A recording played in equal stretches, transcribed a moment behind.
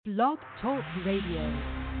Blog Talk Radio.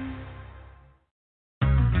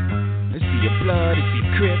 Is he a blood? Is he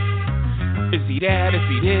Crip? Is he that? Is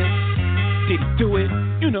he this? Did he do it?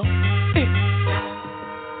 You know.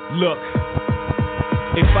 Look,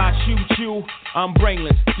 if I shoot you, I'm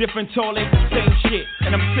brainless. Different toilet, same shit.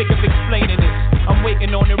 And I'm sick of explaining this. I'm waiting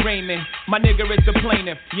on the raiment. My nigga is the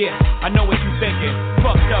plaintiff. Yeah, I know what you thinking.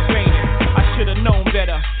 Fucked up, ain't it? I should've known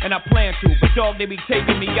better, and I plan to. But dog, they be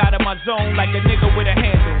taking me out of my zone like a nigga with a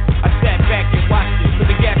handle. I sat back and watched it, put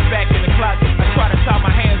the gas back in the closet. I try to tie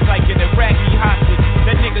my hands like an Iraqi hostage.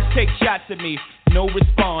 That niggas take shots at me, no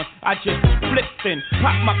response. I just flipped and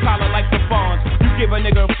popped my collar like the fawns. You give a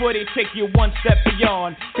nigga a foot, they take you one step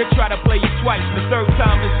beyond. Could try to play you twice, the third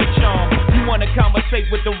time is the charm. You wanna conversate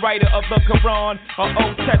with the writer of the Quran or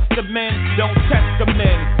Old Testament? Don't test the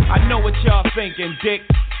men. I know what y'all thinking, dick.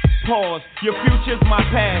 Pause, your future's my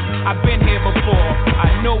past. I've been here before.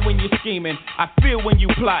 I know when you're scheming, I feel when you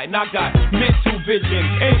plotting. I got mental vision,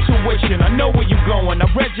 intuition. I know where you're going. I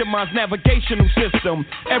read your mind's navigational system.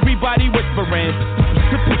 Everybody whispering,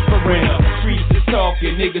 whispering. Streets is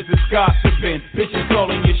talking, niggas is gossiping. Bitches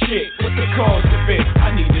calling your shit. What's the cause of it?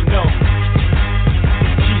 I need to know.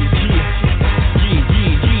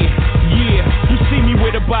 Yeah. You see me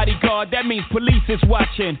with a bodyguard, that means police is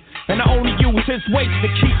watching. And I only use his weight to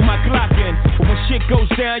keep my Glock in. But when shit goes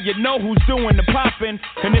down, you know who's doing the popping.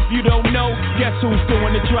 And if you don't know, guess who's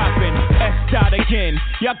doing the dropping? S. again.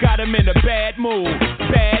 Y'all got him in a bad mood.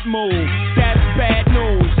 Bad mood. That's bad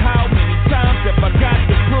news. How many times have I got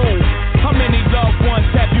to prove? How many loved ones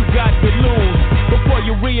have you got to lose before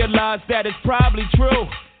you realize that it's probably true?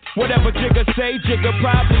 Whatever Jigga say, Jigga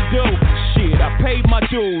probably do. Shit, I paid my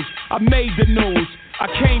dues. I made the news. I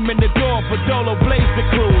came in the door for Dolo Blaze the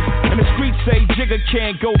Cruise. And the streets say Jigga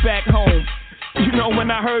can't go back home. You know when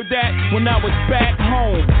I heard that? When I was back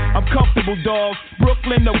home. I'm comfortable, dog.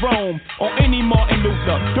 Brooklyn to Rome. Or any Martin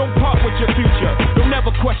Luther. Don't part with your future. Don't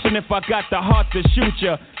ever question if I got the heart to shoot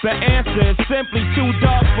ya. The answer is simply too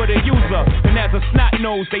dark for the user. And as a snot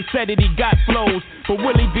nose, they said that he got flows. But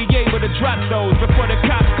will he be able to drop those before the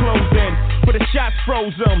cops close in? For the shots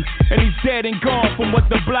froze him. And he's dead and gone from what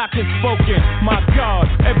the block has spoken. My God,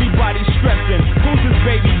 everybody's stressing. Who's his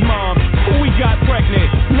baby's mom? Who we got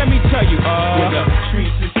pregnant? Let me tell you, when the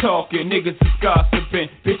streets is talking, niggas is gossiping,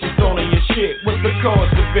 bitches on your shit. What's the cause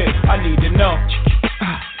of it? I need to know.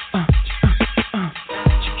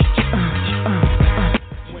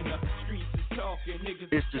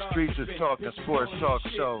 It's the Streets is Talking Sports Talk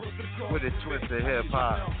Show with a twist of hip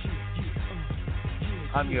hop.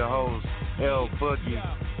 I'm your host, L Boogie.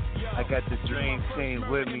 I got the Dream Team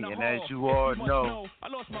with me, and as you all know,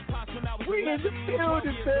 we in the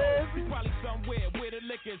building, baby. Probably somewhere where the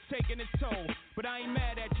liquor's taking its toll, but I ain't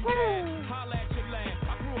mad at you, Dad. Holla at your land.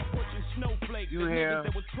 I grew up pushing snowflakes. You here?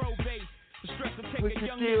 That was pro-based. The stress of taking a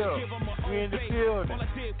young nigga, give him a own base. All I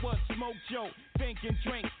did was smoke, joke, think and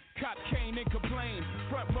drink. Cop cane and complain.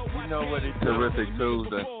 You know what it's Terrific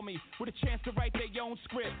Tuesday.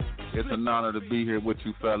 It's an honor to be here with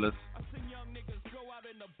you fellas.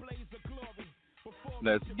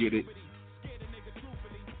 Let's get it.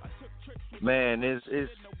 Man,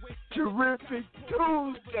 it's Terrific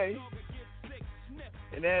Tuesday.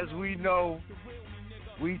 And as we know,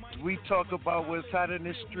 we talk about what's hot in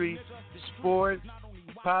the streets, sports,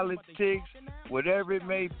 politics, whatever it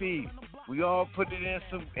may be. We all put it in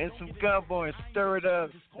some gumbo and stir it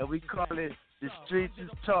up, and we call it The Streets is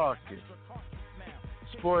Talking.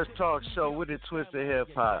 Sports talk show with a twist of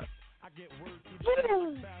hip hop.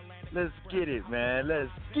 Let's get it, man.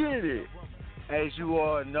 Let's get it. As you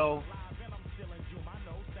all know,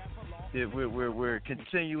 that we're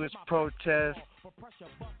continuous protest,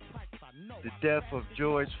 the death of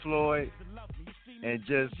George Floyd, and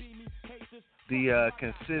just the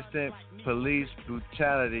consistent police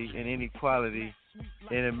brutality and inequality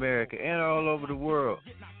in America and all over the world.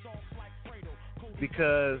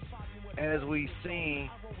 Because as we've seen,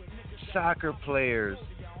 soccer players,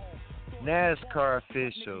 NASCAR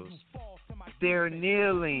officials, they're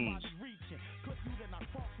kneeling.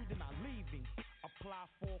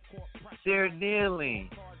 They're kneeling.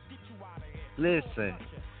 Listen,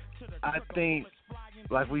 I think,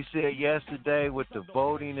 like we said yesterday with the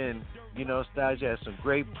voting and, Staj had some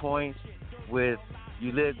great points with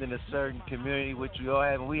you lived in a certain community, which we all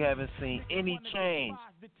have, and we haven't seen any change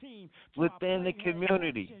within the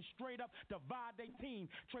community.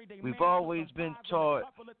 We've always been taught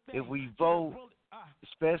if we vote,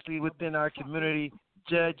 especially within our community,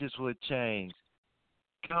 judges would change,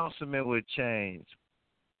 councilmen would change,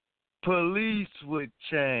 police would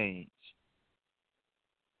change.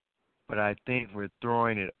 But I think we're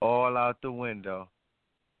throwing it all out the window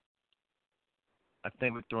I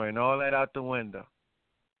think we're throwing all that out the window.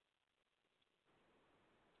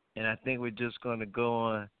 And I think we're just going to go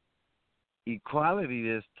on equality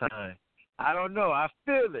this time. I don't know. I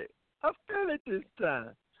feel it. I feel it this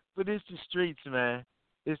time. But it's the streets, man.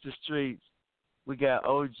 It's the streets. We got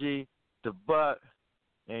OG, the Buck,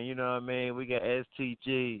 and you know what I mean? We got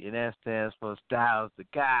STG, and that stands for Styles the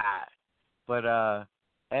Guy. But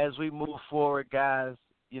as we move forward, guys,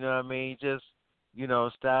 you know what I mean? Just,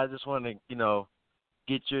 Styles, just want to,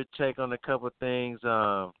 get your take on a couple of things.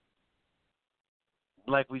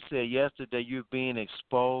 Like we said yesterday, you're being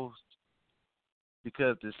exposed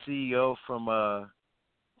because the CEO from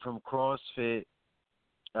CrossFit,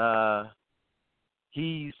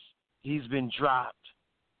 he's been dropped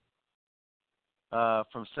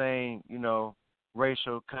from saying,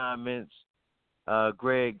 racial comments.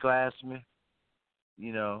 Greg Glassman,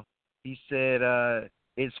 he said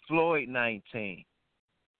it's Floyd 19.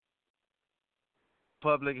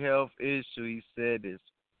 Public health issue, he said, is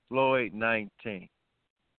Floyd 19.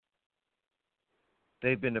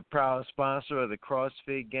 They've been a proud sponsor of the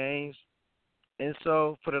CrossFit Games, and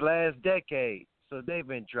so for the last decade, so they've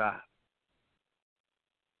been dropped.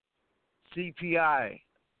 CPI,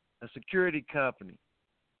 a security company,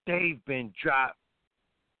 they've been dropped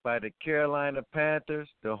by the Carolina Panthers,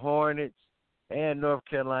 the Hornets, and North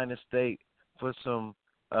Carolina State for some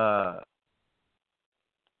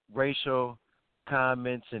racial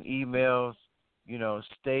comments and emails,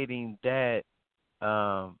 stating that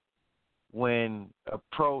when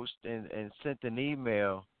approached and sent an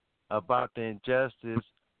email about the injustice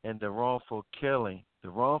and the wrongful killing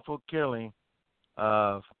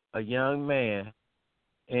of a young man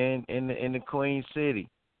in the Queen City,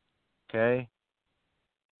 okay,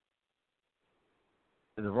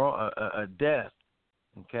 a death,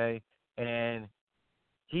 okay, and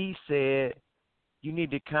he said you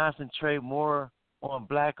need to concentrate more on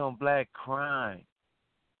black crime,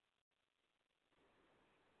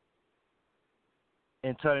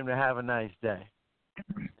 and told him to have a nice day.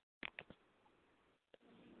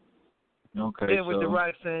 Okay, Hit him with the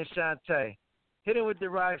Roxanne Shante. Hit him with the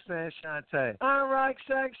Roxanne Shante. I'm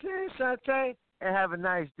Roxanne Shante, and have a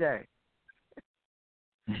nice day.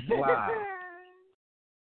 Wow.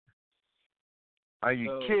 Are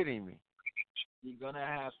you kidding me? We're gonna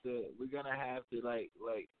have to like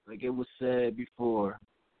it was said before.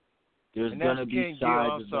 There's gonna be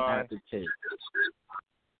sides that gonna have to take.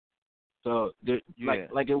 So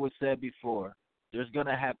like it was said before, there's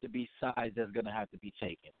gonna have to be sides that's gonna have to be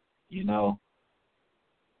taken.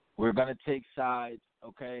 We're gonna take sides,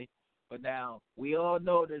 okay? But now we all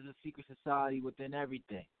know there's a secret society within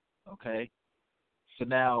everything, okay? So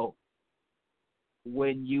now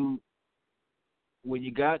when you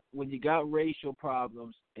got racial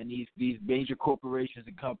problems and these major corporations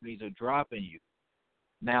and companies are dropping you,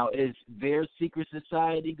 now is their secret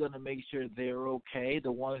society going to make sure they're okay,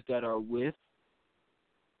 the ones that are with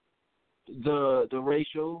the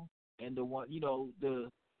racial and the one,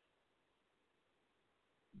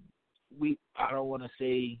 I don't want to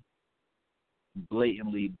say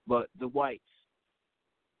blatantly, but the whites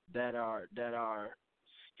that are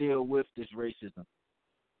still with this racism,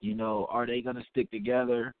 are they going to stick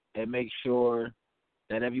together and make sure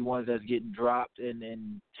that everyone that's getting dropped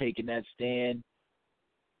and taking that stand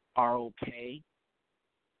are okay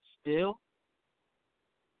still?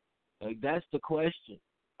 Like, that's the question.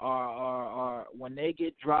 Are when they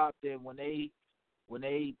get dropped and when they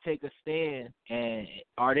take a stand, and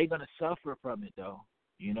are they gonna suffer from it though?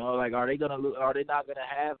 Are they not gonna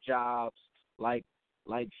have jobs like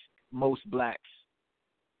most blacks?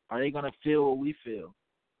 Are they gonna feel what we feel?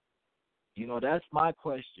 That's my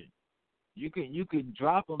question. You can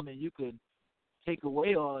drop them and you can take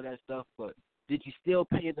away all of that stuff, but did you still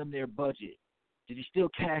pay them their budget? Did you still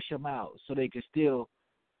cash them out so they could still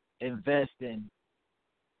invest and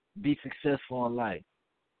be successful in life?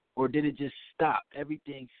 Or did it just stop?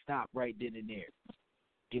 Everything stopped right then and there.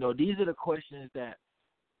 These are the questions that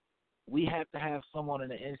we have to have someone on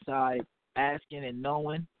the inside asking and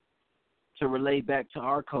knowing to relay back to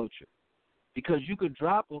our culture. Because you could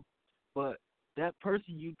drop them, but that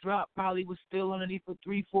person you dropped probably was still underneath a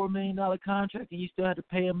 $3-4 million contract, and you still had to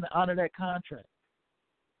pay him to honor that contract.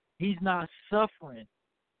 He's not suffering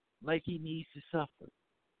like he needs to suffer.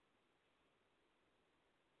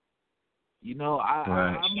 I'm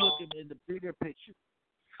looking in the bigger picture.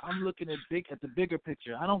 I'm looking at the bigger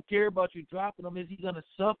picture. I don't care about you dropping him. Is he going to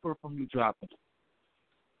suffer from you dropping him?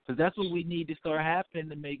 Because that's what we need to start happening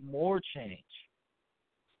to make more change.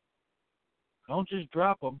 Don't just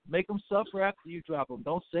drop them. Make them suffer after you drop them.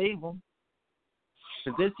 Don't save them.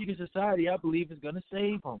 Because this secret society, I believe, is going to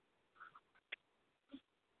save them.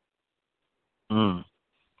 Mm.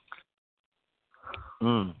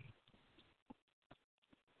 Mm.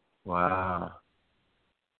 Wow.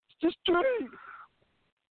 It's just straight.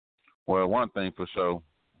 Well, one thing for sure,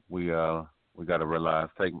 we got to realize,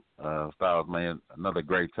 Styles, man, another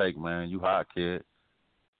great take, man. You hot, kid.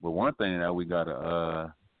 But one thing that we got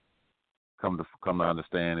to come to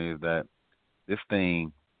understand is that this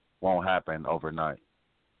thing won't happen overnight.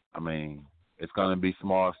 I mean, it's going to be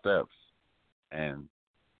small steps, and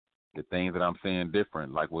the things that I'm seeing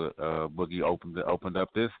different, like what Boogie opened up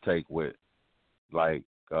this take with, like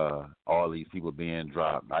all these people being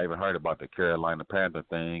dropped. I even heard about the Carolina Panther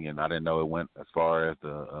thing, and I didn't know it went as far as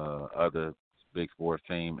the other big sports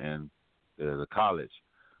team and the college.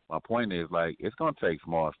 My point is, like, it's going to take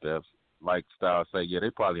small steps. Like Styles say, yeah, they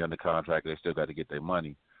probably under contract. They still got to get their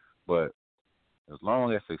money. But as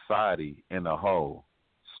long as society in a whole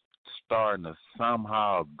starting to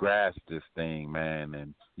somehow grasp this thing, man,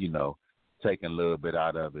 and, taking a little bit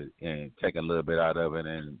out of it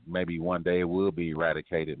and maybe one day it will be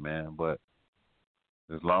eradicated, man. But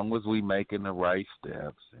as long as we making the right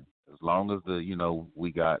steps, and as long as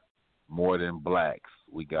we got more than blacks,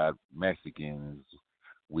 we got Mexicans,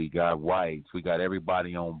 we got whites, we got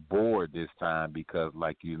everybody on board this time because,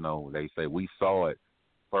 like, they say we saw it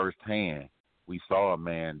firsthand. We saw a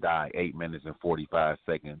man die 8 minutes and 45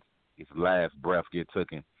 seconds. His last breath get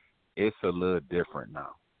taken. It's a little different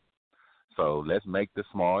now. So let's make the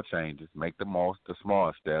small changes, make the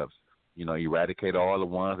small steps, eradicate all the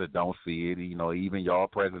ones that don't see it, even y'all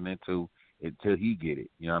president too, until he get it.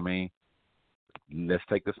 You know what I mean? Let's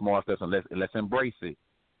take the small steps and let's embrace it.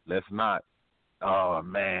 Let's not, oh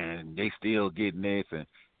man, they still getting this and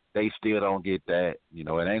they still don't get that. It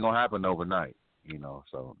ain't gonna happen overnight.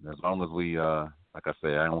 So as long as we, like I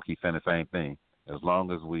said, I don't keep saying the same thing. As long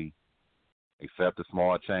as we accept the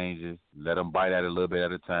small changes, let them bite at it a little bit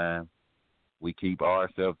at a time. We keep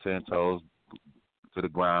ourselves 10 toes to the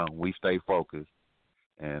ground. We stay focused.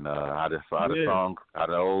 And how the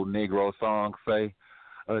old Negro song say,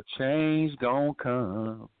 a change gonna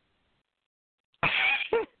come.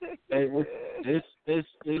 It's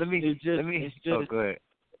go ahead.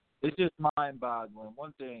 It's just mind-boggling.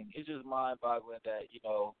 One thing, it's just mind-boggling that,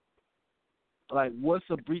 like, what's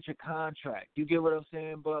a breach of contract? You get what I'm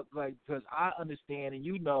saying? But, like, because I understand, and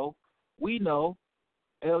we know,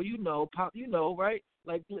 L, Pop, right?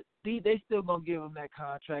 Like, they still gonna give him that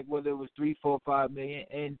contract, whether it was $3, $4, $5 million.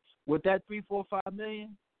 And with that $3, $4, $5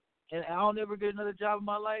 million, and I don't ever get another job in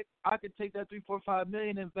my life, I could take that $3, $4, $5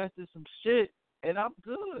 million, invest in some shit, and I'm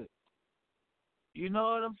good. You know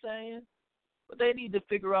what I'm saying? But they need to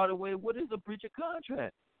figure out a way. What is a breach of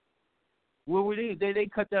contract? Well, they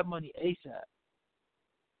cut that money ASAP.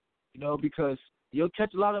 Because you'll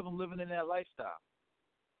catch a lot of them living in that lifestyle.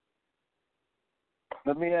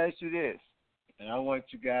 Let me ask you this, and I want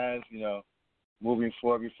you guys, moving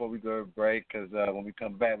forward before we go to break, because when we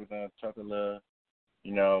come back, we're going to talk a little,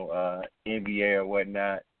 NBA or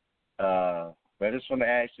whatnot. But I just want to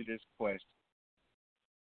ask you this question.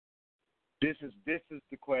 This is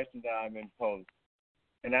the question that I'm imposing,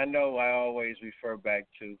 and I know I always refer back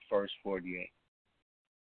to First 48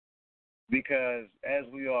 because, as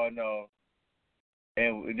we all know,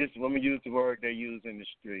 and just let me use the word they use in the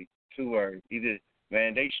street, 2 words, either.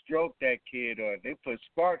 Man, they stroked that kid or they put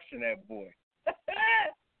sparks in that boy.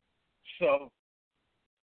 So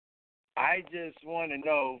I just want to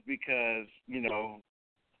know because,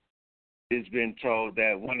 it's been told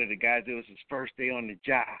that one of the guys, it was his first day on the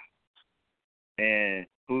job. And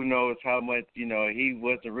who knows how much, he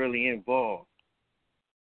wasn't really involved.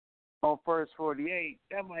 On First 48,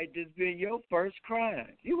 that might just be your first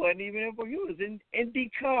crime. You wasn't even involved. You was in the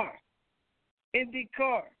car.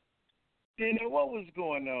 Didn't know what was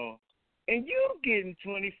going on. And you getting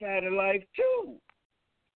 25 to life, too.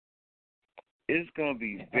 It's going to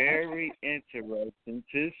be very interesting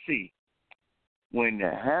to see when the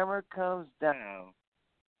hammer comes down,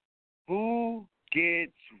 who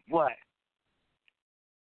gets what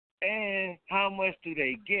and how much do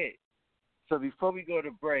they get. So before we go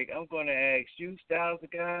to break, I'm going to ask you, Styles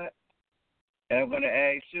of God, and I'm going to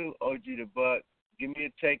ask you, OG the Buck, give me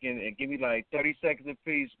a take and give me like 30 seconds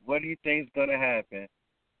apiece. What do you think is going to happen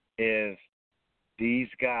if these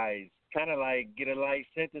guys kind of like get a life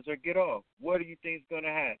sentence or get off? What do you think is going to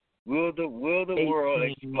happen? Will the world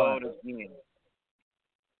explode again?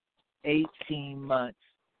 18 months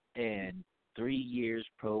and 3 years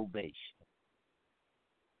probation.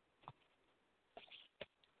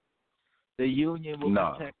 The union will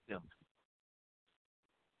protect them.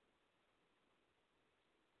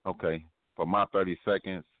 Okay. For my 30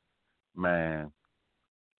 seconds, man,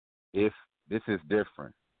 this is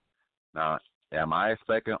different. Now, Am I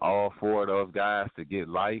expecting all 4 of those guys to get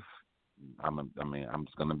life? I'm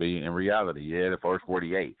just going to be in reality. Yeah, the first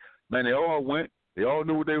 48. Man, they all went. They all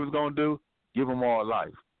knew what they was going to do. Give them all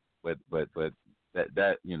life. But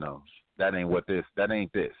that you know, that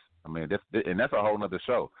ain't this. I mean, and that's a whole nother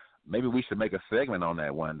show. Maybe we should make a segment on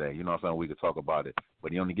that one day. You know what I'm saying? We could talk about it.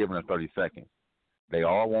 But he only giving us 30 seconds. They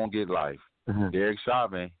all won't get life. Mm-hmm. Derek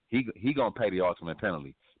Chauvin, he going to pay the ultimate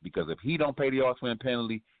penalty. Because if he don't pay the ultimate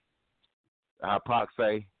penalty, how Pac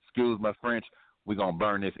say, excuse my French, we're going to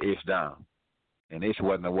burn this ish down. And ish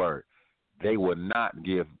wasn't a word. They would not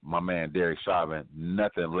give my man Derek Chauvin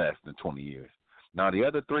nothing less than 20 years. Now, the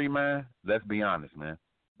other 3, man, let's be honest, man.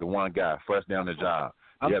 The one guy, first down the job.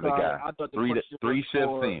 The other guy, three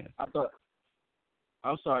shifts in.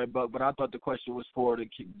 I'm sorry, but I thought the question was for the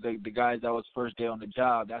guys that was first day on the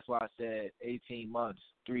job. That's why I said 18 months,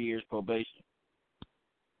 3 years probation.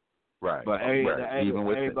 Right. But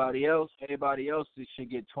everybody else should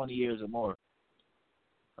get 20 years or more.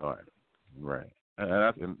 All right.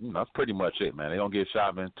 And that's pretty much it, man. They're gonna get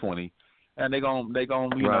Chauvin 20, and they're gonna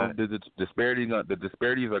you know the disparities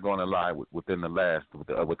are gonna lie within the last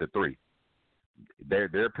with the 3. Their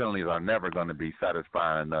penalties are never going to be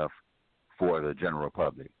satisfying enough for the general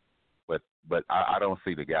public. But I don't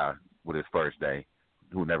see the guy with his first day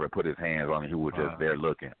who never put his hands on it, who was just there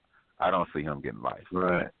looking. I don't see him getting life.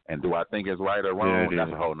 Right. And do I think it's right or wrong? Yeah,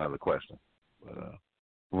 that's a whole nother question.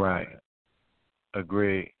 Right.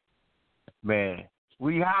 Agreed. Man,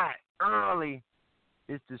 we hot early.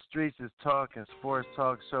 It's the Streets is Talking Sports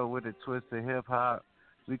Talk Show with a twist of hip hop.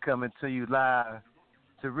 We coming to you live.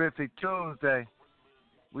 Terrific Tuesday.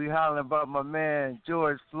 We hollering about my man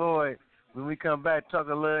George Floyd. When we come back, talk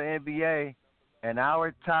a little NBA and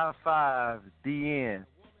our top 5 DN.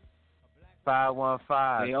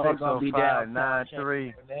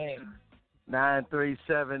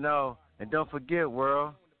 515-605-9370. And don't forget,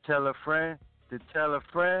 world, tell a friend to tell a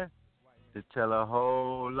friend to tell a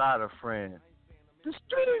whole lot of friends. The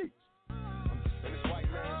Streets.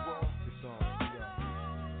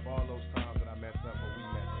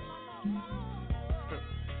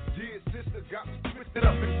 Got me twisted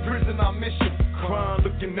up in prison, I miss you. Crying,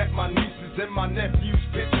 looking at my nieces and my nephew's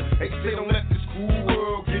picture. They say don't let this cool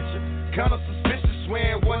world get you. Kinda suspicious,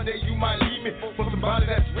 swearing one day you might leave me for somebody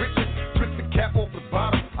that's richer. Twist the cap off the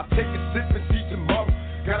bottom, I take a sip and see tomorrow.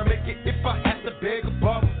 Gotta make it if I have to beg a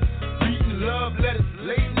bottle. Reading love letters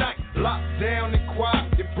late night, locked down and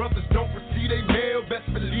quiet. If brothers don't receive they mail, best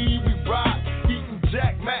believe we ride. Eating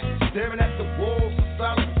Jack Mac, staring at the walls of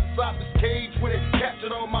silence. Inside this cage where they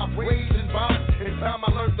captured all my rage and violence. In time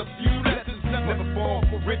I learned a few lessons, never fall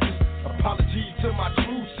for riches. Apologies to my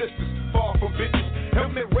true sisters, far from bitches.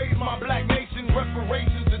 Help me raise my black nation,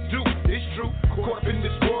 reparations to do. It's true, caught up in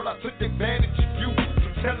this world, I took advantage of you. So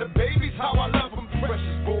tell the babies how I love them,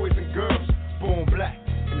 precious boys and girls, born black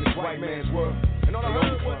in this white man's world. And all I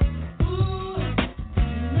heard was,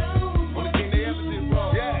 only thing they ever did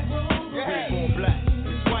wrong, born black in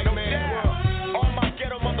this white man's world. All my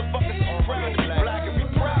ghetto motherfuckers are proud to be black and we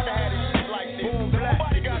proud to have this shit like this.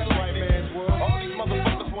 Nobody got it like this. All these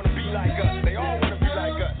motherfuckers want to be like us. They all want to be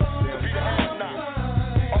like us. To be the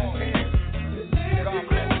have-not. All here. God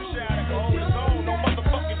bless the child that can hold his own. No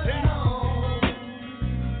motherfucking doubt.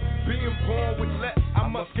 Being born with less, I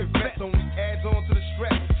must confess. Only adds on to the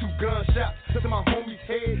stress. 2 gunshots to my homie's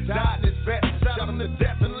head. Died in his vest. Shot him to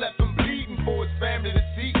death and left him bleeding for his family to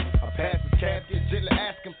see. I passed his casket, gently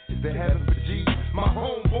ask him, is there heaven for G? My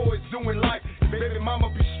homeboy's doing life, his baby mama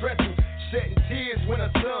be stressing, shedding tears when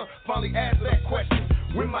her son finally asked that question.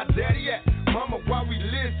 Where my daddy at? Mama, why we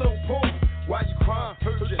live so poor? Why you crying?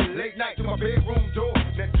 Heard you late night to my bedroom door.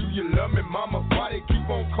 Now do you love me, mama? Why they keep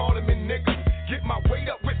on calling me nigga? Get my weight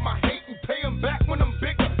up with my hate and pay them back when I'm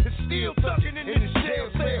bigger. It's still tucking in this jail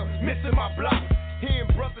cell, missing my block.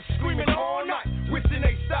 Hearing brothers screaming all night, wishing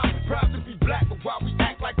they stop. Proud to be black, but why we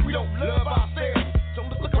act like we don't love ourselves? So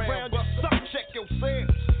look around, just suck, check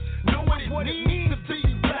yourselves. Know what it means to be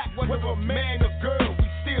black, whether a man or girl, we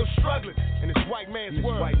still struggling in this white man's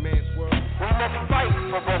world. We must fight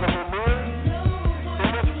for brotherhood, man. We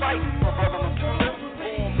must fight for brotherhood, man.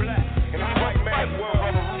 Born black in this white man's world.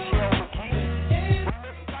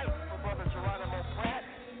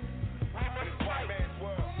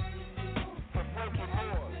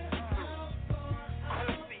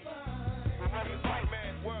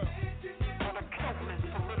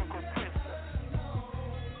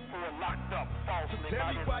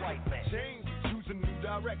 Everybody change, choose a new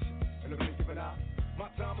direction. And I'm giving out my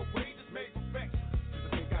time away just made perfection. Cause I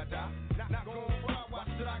think I die. Not going far, why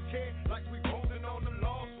should I care? Like we holding on to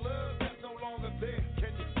lost love that's no longer there.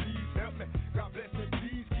 Can you please help me? God bless me,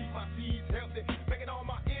 please keep my seeds healthy.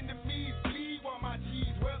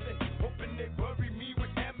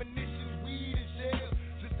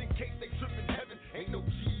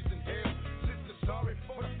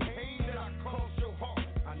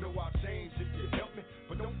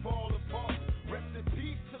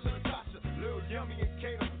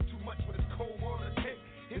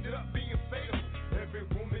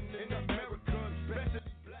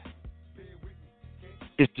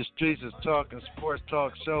 It's the Streets is Talking Sports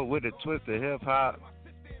Talk Show with a twist of hip hop.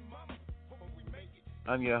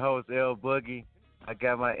 I'm your host, L Boogie. I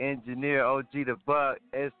got my engineer, OG the Buck,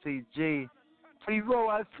 STG. T-Row,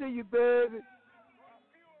 I see you, baby.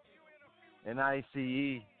 And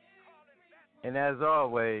ICE. And as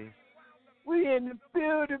always, we in the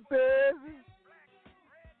building, baby.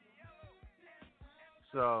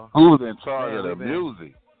 So, who's in charge of the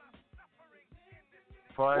music?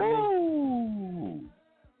 Pardon me? Ooh.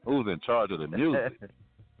 Who's in charge of the music?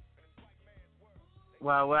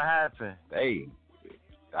 Well, what happened? Hey,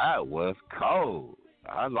 that was cold.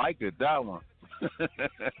 I liked it, that one.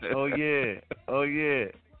 Oh, yeah. Oh, yeah.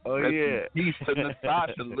 Oh, yeah. Peace to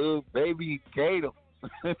Natasha, little baby Gator.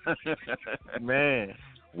 Man.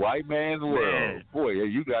 White man's world. Man. Boy,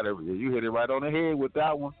 you hit it right on the head with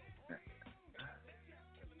that one.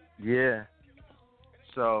 Yeah.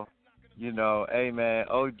 So, you know, hey man,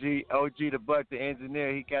 OG the Buck, the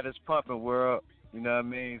engineer, he got his pumping world. You know what I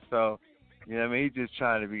mean? So, you know what I mean? He's just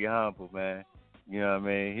trying to be humble, man. You know what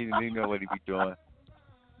I mean? He know what he be doing.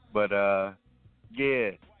 But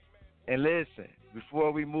yeah. And listen,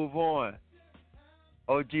 before we move on,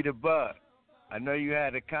 OG the Buck, I know you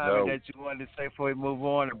had a comment that you wanted to say before we move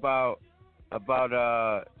on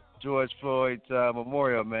about George Floyd's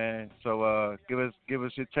memorial, man. So give us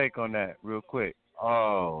your take on that real quick.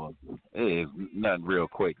 Oh, it is nothing real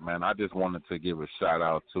quick, man. I just wanted to give a shout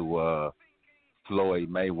out to Floyd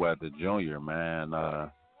Mayweather Jr., man.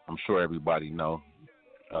 I'm sure everybody know.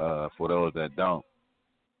 For those that don't,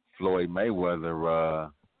 Floyd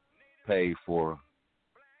Mayweather paid for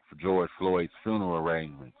George Floyd's funeral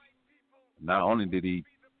arrangements. Not only did he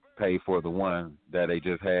pay for the one that they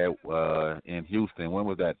just had in Houston. When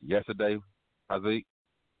was that? Yesterday, Hazik?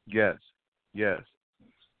 Yes.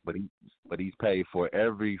 But he's paid for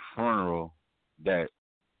every funeral that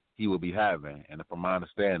he will be having, and from my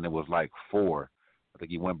understanding, it was like 4. I think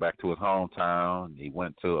he went back to his hometown. He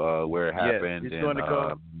went to where it happened in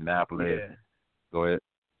Minneapolis. Yeah. Go ahead.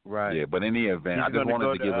 Right. Yeah, but in any event, I just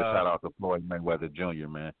wanted to give a shout out to Floyd Mayweather Jr.,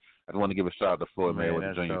 man. I just want to give a shout out to Floyd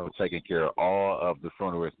Mayweather Jr. for taking care of all of the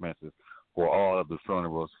funeral expenses for all of the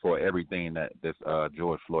funerals, for everything that this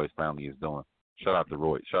George Floyd's family is doing. Shout out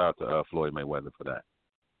to Floyd Mayweather for that.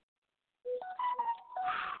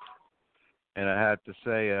 And I have to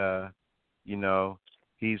say, you know,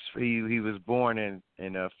 he was born in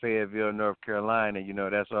Fayetteville, North Carolina. You know,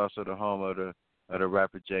 that's also the home of the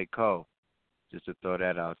rapper J. Cole. Just to throw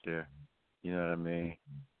that out there. You know what I mean?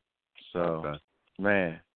 So,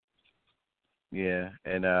 man, yeah,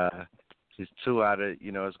 and he's 2 out of,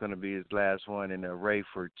 you know, it's going to be his last one in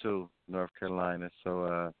Rayford too, North Carolina.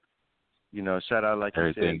 So, you know, shout out like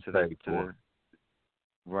you said to the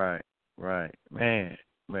right,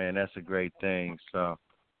 man, that's a great thing. So,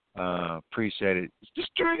 appreciate it. It's the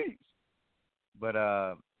streets. But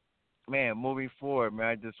man, moving forward, man,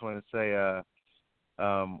 I just want to say,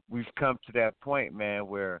 we've come to that point, man,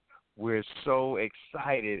 where we're so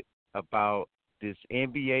excited about this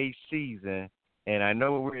NBA season. And I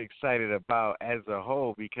know what we're excited about as a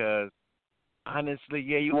whole because, honestly,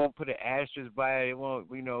 yeah, you won't put an asterisk by it. It won't,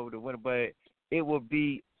 you know, the winner, but it will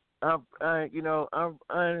be,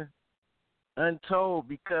 untold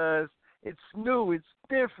because it's new, it's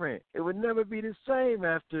different. It would never be the same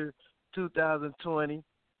after 2020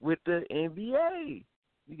 with the NBA.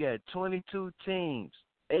 You got 22 teams,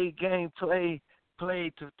 8-game played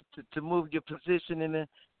to move your position in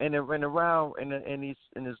the round in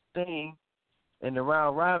this thing. In the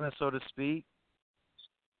round robin, so to speak,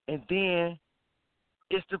 and then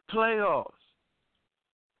it's the playoffs.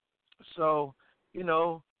 So, you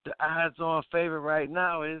know, the odds-on favorite right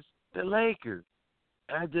now is the Lakers.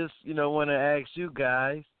 I just, you know, want to ask you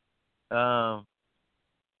guys, not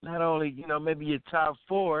only, you know, maybe your top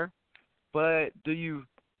 4, but do you,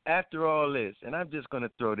 after all this, and I'm just going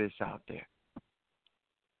to throw this out there,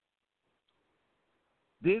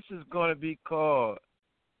 this is going to be called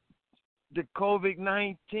the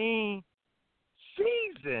COVID-19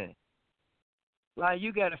 season. Like,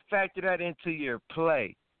 you got to factor that into your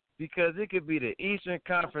play because it could be the Eastern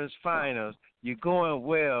Conference Finals. You're going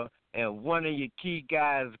well, and one of your key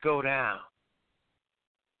guys go down.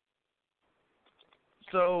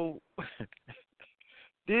 So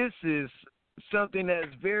this is something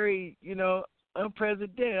that's very, you know,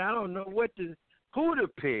 unprecedented. I don't know who to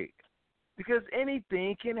pick because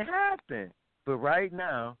anything can happen. But right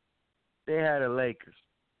now, they had the Lakers.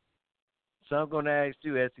 So I'm going to ask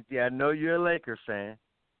you, SCT, I know you're a Laker fan,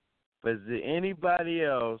 but is there anybody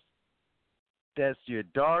else that's your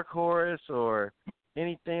dark horse or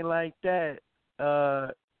anything like that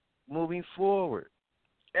moving forward?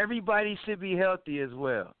 everybody should be healthy as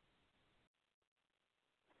well.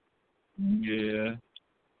 Yeah.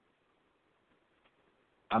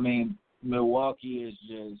 I mean, Milwaukee is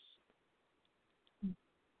just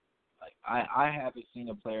like I haven't seen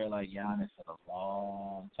a player like Giannis in a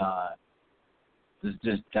long time. It's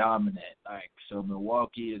just dominant. Like, so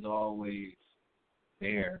Milwaukee is always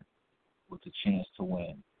there with a chance to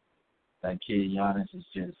win. That kid Giannis is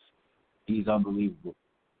just, he's unbelievable.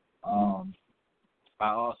 I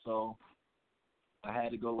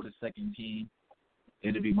had to go with a second team.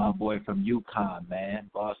 It'd be my boy from UConn,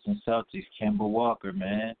 man. Boston Celtics, Kemba Walker,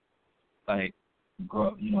 man. Like,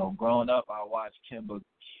 growing up, I watched Kemba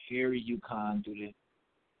carry UConn through the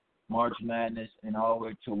March Madness and all the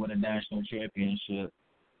way to win a national championship,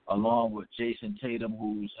 along with Jason Tatum,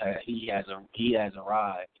 he has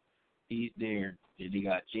arrived. He's there. They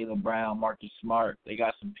got Jaylen Brown, Marcus Smart. They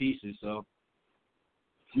got some pieces. So,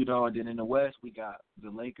 and then in the West, we got the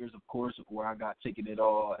Lakers, of course, where I got taking it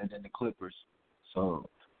all, and then the Clippers. So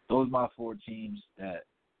those are my four teams that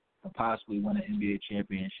could possibly win an NBA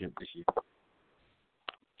championship this year.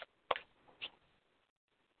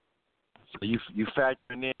 So you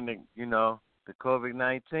factoring in the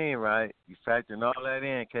COVID-19, right? You factoring all that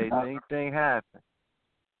in case anything happens.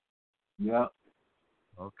 Yep.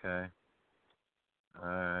 Okay. All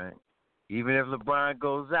right. Even if LeBron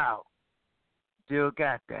goes out, still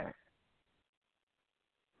got that.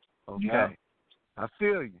 Okay. Yep. I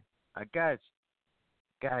feel you. I got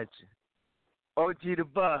you. OG the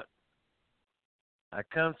Buck, I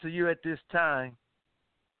come to you at this time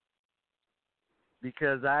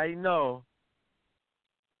because I know,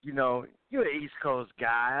 you're an East Coast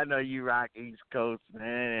guy. I know you rock East Coast,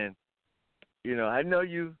 man, and I know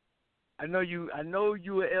you an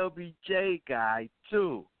LBJ guy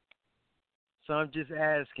too. So I'm just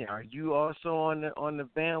asking, are you also on the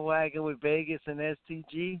bandwagon with Vegas and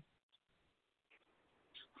STG?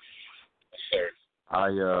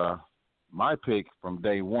 My pick from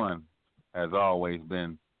day one has always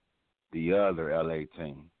been the other LA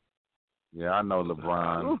team. Yeah, I know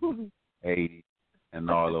LeBron, 80, and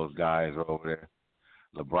all those guys are over there.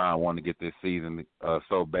 LeBron want to get this season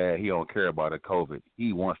so bad he don't care about the COVID.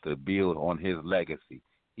 He wants to build on his legacy.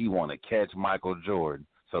 He want to catch Michael Jordan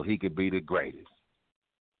so he could be the greatest.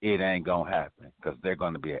 It ain't going to happen because they're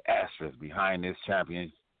going to be an asterisk behind this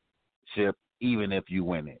championship even if you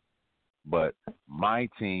win it. But my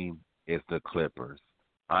team is the Clippers.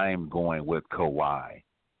 I'm going with Kawhi.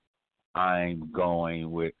 I'm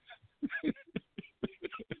going with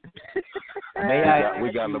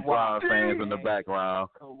we got LeBron fans in the background.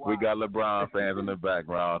 We got LeBron fans in the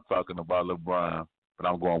background talking about LeBron, but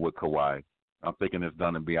I'm going with Kawhi. I'm thinking it's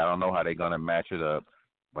going to be, I don't know how they're going to match it up,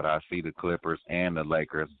 but I see the Clippers and the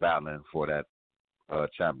Lakers battling for that for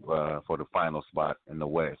the final spot in the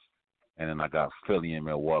West. And then I got Philly and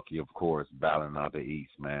Milwaukee, of course, battling out the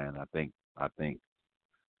East, man. I think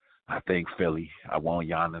Philly. I want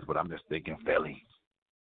Giannis, but I'm just thinking Philly.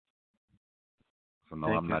 So no,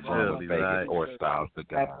 I'm not going with Vegas right. Or Styles the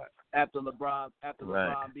guy. After LeBron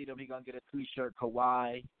beat him, he gonna get a T-shirt.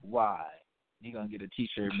 Kawhi, why? He gonna get a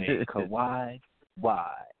T-shirt made. Kawhi,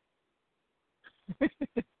 why?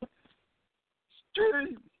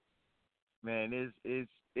 Man,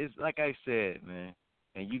 it's like I said, man.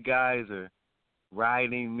 And you guys are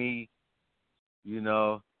riding me, and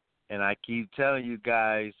I keep telling you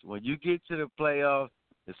guys, when you get to the playoffs,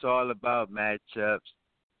 it's all about matchups.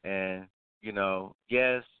 And,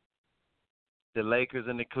 yes, the Lakers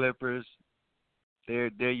and the Clippers,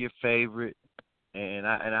 they're your favorite. And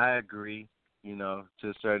I agree, to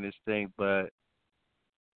a certain extent. But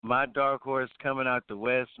my dark horse coming out the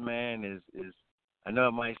West, man, is I know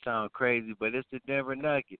it might sound crazy, but it's the Denver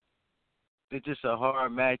Nuggets. It's just a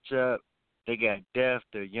hard matchup. They got depth.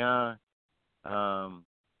 They're young.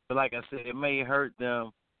 But like I said, it may hurt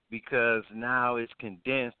them because now it's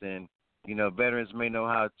condensed and, veterans may know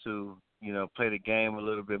how to, play the game a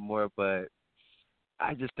little bit more. But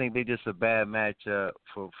I just think they're just a bad matchup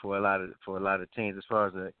for a lot of teams as far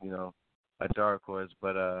as a dark horse.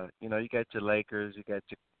 But you got your Lakers, you got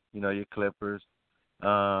your Clippers.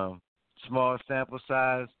 Small sample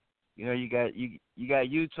size. You got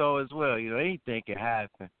Utah as well. Anything can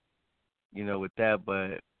happen, with that.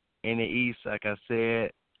 But in the East, like I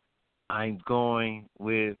said, I'm going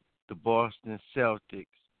with the Boston Celtics.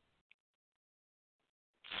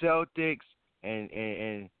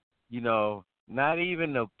 And not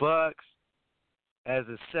even the Bucks as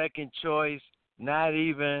a second choice. Not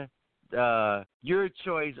even your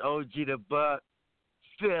choice, OG the Buck,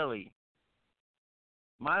 Philly.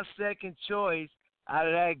 My second choice out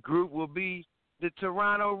of that group will be the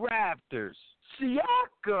Toronto Raptors.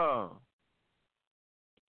 Siakam.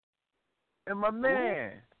 And my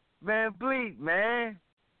man, Van Vliet, man.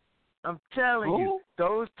 I'm telling you,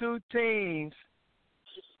 those two teams,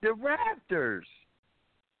 the Raptors.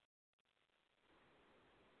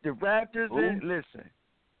 The Raptors, listen,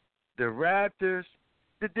 the Raptors,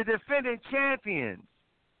 the defending champions.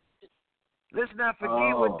 Let's not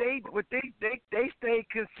forget what they stayed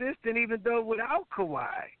consistent even though without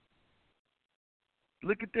Kawhi.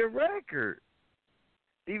 Look at their record.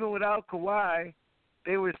 Even without Kawhi,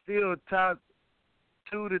 they were still top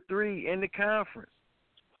 2 to 3 in the conference.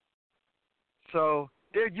 So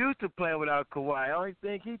they're used to playing without Kawhi. The only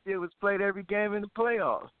thing he did was played every game in the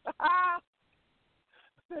playoffs.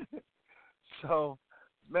 So,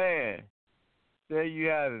 man, there you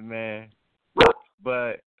have it, man.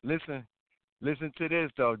 But listen to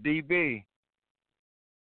this, though. DB,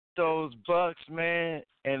 those Bucks, man,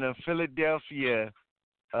 and the Philadelphia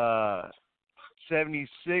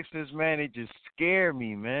 76ers, man, they just scare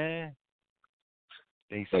me, man.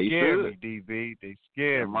 They scare me, DB. They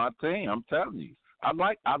scare me. My team, I'm telling you. I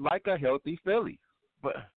like a healthy Philly.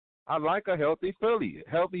 But I like a healthy Philly.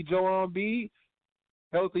 Healthy Joel Embiid.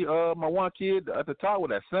 Healthy my one kid at the top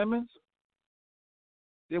with that Simmons.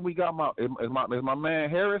 Then we got is my man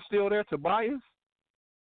Harris still there, Tobias?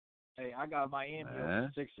 Hey, I got Miami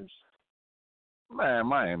over the Sixers. Man,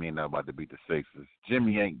 Miami ain't not about to beat the Sixers.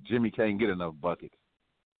 Jimmy can't get enough buckets.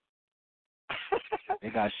 They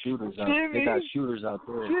got shooters out. They got shooters out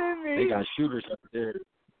there. They got shooters out there.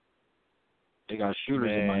 They got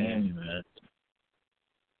shooters in Miami, man.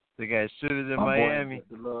 They got shooters in Miami.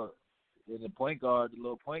 The little point guard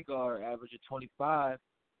averaging 25.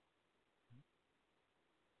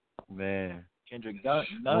 Man. Kendrick Nunn.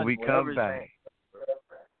 When we come back.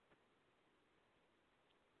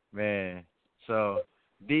 Man. So,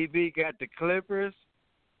 DB got the Clippers.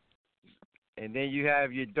 And then you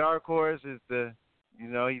have your dark horse is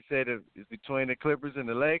he said it's between the Clippers and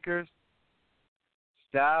the Lakers.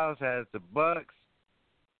 Styles has the Bucks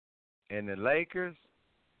and the Lakers.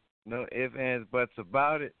 No ifs, ands, buts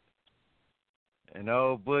about it. And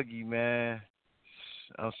old Boogie, man,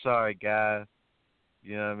 I'm sorry, guys.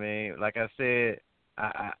 You know what I mean? Like I said,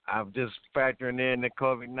 I'm just factoring in the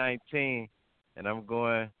COVID-19, and I'm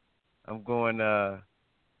going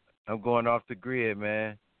off the grid,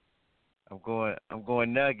 man. I'm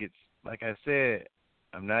going Nuggets. Like I said,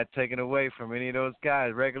 I'm not taking away from any of those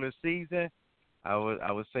guys. Regular season, I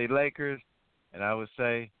would say Lakers, and I would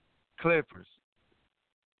say Clippers.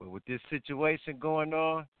 But with this situation going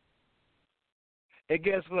on, and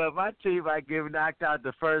guess what? My team might get knocked out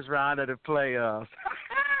the first round of the playoffs.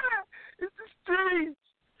 It's the streets.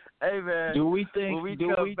 Hey man, do we think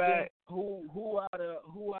who out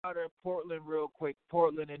of Portland real quick?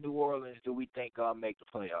 Portland and New Orleans. Do we think make the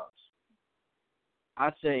playoffs?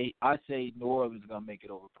 I say New Orleans is gonna make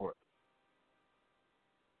it over Portland.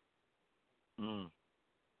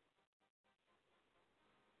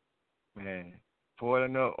 Man,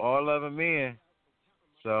 Portland, all of them in.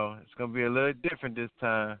 So it's going to be a little different this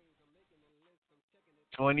time.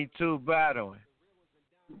 22 battling.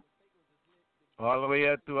 All the way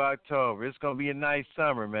up through October. It's going to be a nice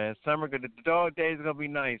summer, man. The dog days are going to be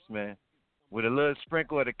nice, man. With a little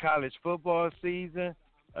sprinkle of the college football season,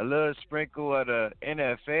 a little sprinkle of the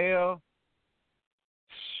NFL.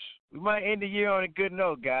 We might end the year on a good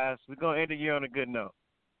note, guys. We're going to end the year on a good note.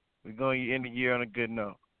 You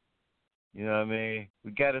know what I mean?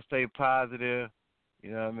 We got to stay positive.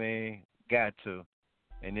 You know what I mean? Got to.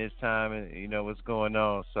 And this time, you know what's going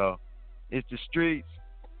on. So, it's the streets.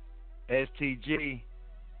 STG.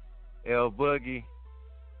 L Boogie.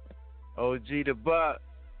 OG the Buck.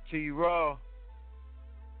 T-Raw.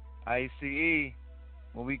 ICE.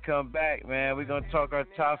 When we come back, man, we're going to talk our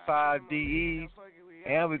top 5 DEs.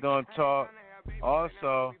 And we're going to talk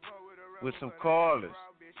also with some callers.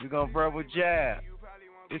 We're going to verbal jab.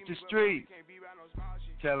 It's the streets.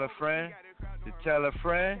 Tell a friend to tell a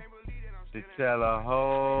friend to tell a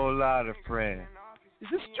whole lot of friends.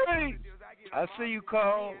 It's the streets. I see you,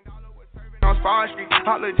 Cole. On Spawn Street,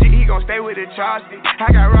 Holla G, he gon' stay with the Charleston. I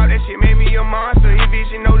got robbed, that shit made me a monster. He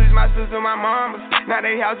vision noticed my sister, my mama. Now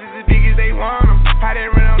they houses as big as they want them. I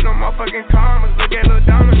didn't run on no motherfucking commas. Look at Lil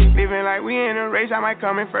Donna, living like we in a race. I might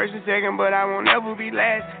come in first and second, but I won't ever be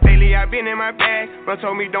last. Lately I been in my bag, bro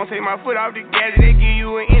told me don't take my foot off the gas. They give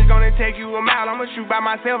you an inch, gonna take you a mile. I'ma shoot by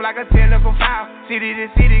myself like a tender for foul. City to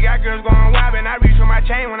city, got girls going wild, and I reach for my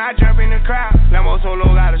chain when I jump in the crowd. Lambo Solo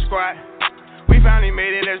got a squad. We finally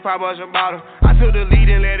made it let's pop us a bottle. I took the lead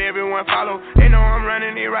and let everyone follow. They know I'm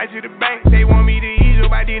running it right to the bank. They want me to ease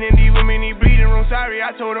up, I didn't leave them in the bleeding room. Sorry,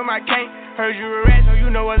 I told them I can't. Heard you a rat, so you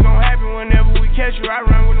know what's gonna happen whenever we catch you. I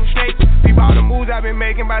run with them snakes. Peep all the moves I've been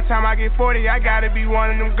making. By the time I get 40, I gotta be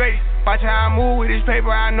one of them greats. Watch how I move with this paper.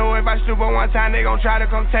 I know if I stoop on one time, they gon' try to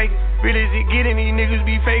come take it. Real as it getting, these niggas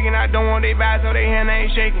be faking. I don't want they vibes, so they hand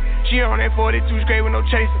ain't shaking. She on that 42 straight with no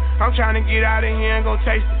chaser. I'm trying to get out of here and go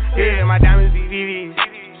taste it. Yeah, my diamonds be VVs.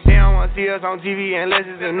 They don't wanna see us on TV unless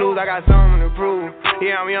it's the news. I got something to prove.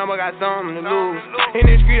 Yeah, I'm young, but got something to lose. In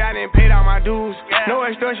the street, I done paid all my dues. No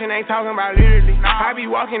extortion, ain't talking about literally. I be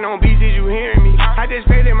walking on beats, is you hearing me? I just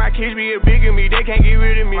pray that my kids be a bigger me. They can't get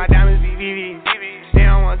rid of me. My diamonds be VVs. They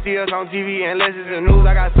don't wanna see us on TV unless it's the news.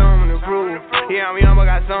 I got something to prove. Yeah, I'm young, but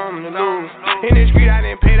got something to lose. In the street, I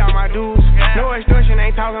done paid all my dues. No extortion,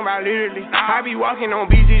 ain't talking about literally. I be walking on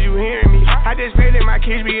beats, is you hearing me? I just pray that my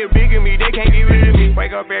kids be a bigger me. They can't get rid of me.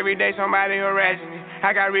 Wake up every day, somebody harassing me.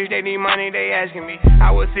 I got rich, they need money, they asking me. I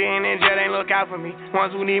was sitting in jail, they look out for me.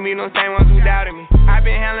 Ones who need me, no same ones who doubted me. I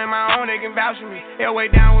been handling my own, they can vouch for me. They'll way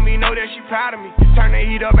down with me, know that she proud of me. Turn the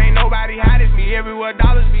heat up, ain't nobody hot as me. Everywhere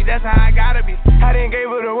dollars be, that's how I gotta be. I didn't gave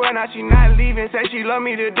her the word, now she not leaving. Said she love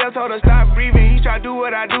me to death, told her stop breathing. He try do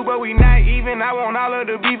what I do, but we not even. I want all of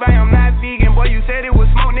the beef, I am not vegan. Boy, you said it was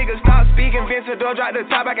smoke, niggas stop speaking. Vince the door, drop the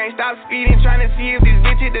top, I can't stop speeding. Trying to see if this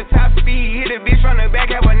bitch hit the top speed. Hit the bitch from the back,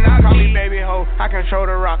 have a knock. Call me baby ho, I control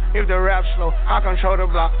the rock. If the rap slow, I control the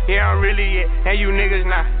block. Yeah, I'm really it, and you niggas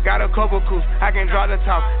not. Got a couple coups, I can draw the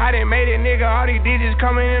top. I done made it, nigga, all these digits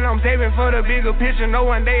coming in. I'm saving for the bigger picture. No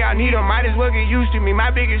one day I need them, might as well get used to me.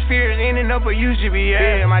 My biggest fear is ending up where used to be.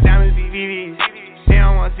 Yeah, my diamonds be VVs. They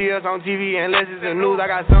don't wanna see us on TV unless it's the news. I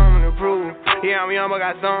got something to prove. Yeah, I'm young, but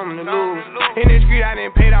got something to lose. In the street, I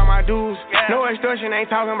done paid all my dues. No extortion, ain't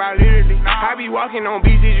talking about literally. I be walking on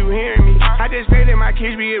beats, is you hearing me? I just pray that my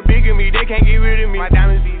kids be a bigger me. They can't get rid of me. My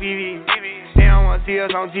diamonds be VVs. They don't wanna see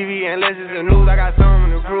us on TV unless it's the news. I got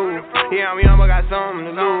something to prove. Yeah, I'm young, but got something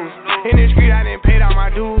to lose. In the street, I done paid all my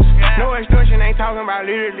dues. No extortion, ain't talking about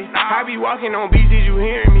literally. I be walking on beats, is you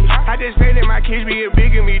hearing me? I just pray that my kids be a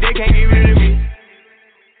bigger me. They can't get rid of me.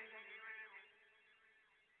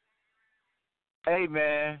 Hey,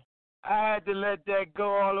 man, I had to let that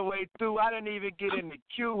go all the way through. I didn't even get in the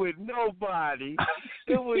queue with nobody.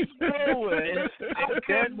 It was going. I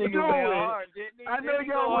couldn't do it. I know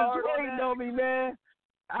y'all was waiting on me, man.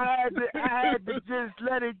 I had to just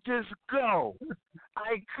let it just go.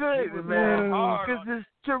 I couldn't, man, because it's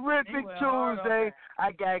Terrific Tuesday.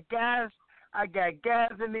 I got guys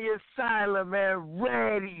in the asylum, man,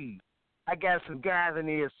 ready. I got some guys in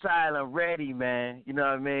the asylum ready, man. You know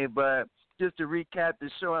what I mean? But just to recap the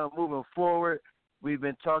show and moving forward, we've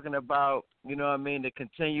been talking about, you know what I mean, the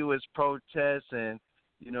continuous protests and,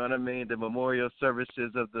 you know what I mean, the memorial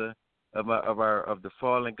services of the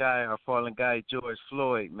fallen guy, our fallen guy George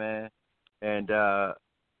Floyd, man, and a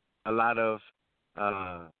lot of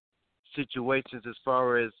situations as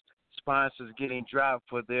far as sponsors getting dropped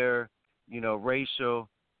for their, you know, racial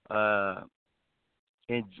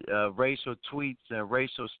racial tweets and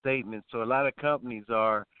racial statements. So a lot of companies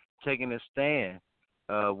are taking a stand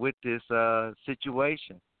with this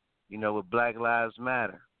situation, you know, with Black Lives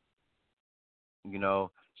Matter. You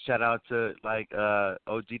know, shout out to, like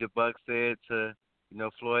OG the Buck said, to, you know,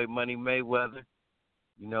 Floyd Money Mayweather,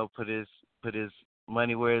 you know, put his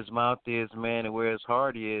money where his mouth is, man, and where his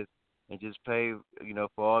heart is, and just pay, you know,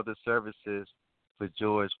 for all the services for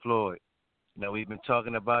George Floyd. You know, we've been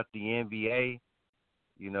talking about the NBA,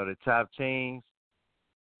 you know, the top teams.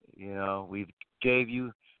 You know, we gave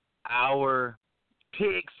you our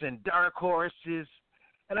picks and dark horses.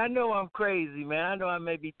 And I know I'm crazy, man. I know I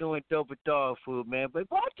may be doing dope with dog food, man.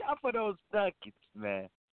 But watch out for those nuggets, man.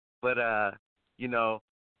 But, you know,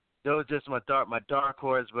 those just my dark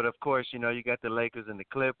horse. But, of course, you know, you got the Lakers and the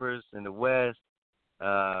Clippers in the West.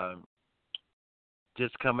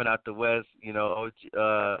 Just coming out the West, you know,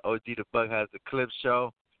 OG the Buck has the Clip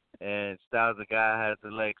Show, and Styles the Guy has the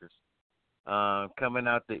Lakers. Coming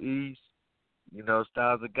out the East, you know,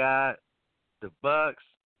 Styles the Guy, the Bucks,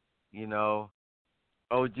 you know,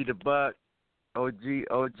 OG the Buck,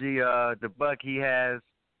 the Buck, he has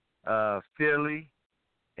Philly,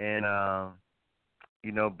 and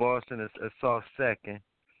you know, Boston is a soft second,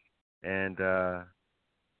 and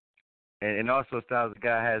also Styles the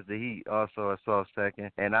Guy has the Heat, also a soft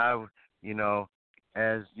second, and I, you know,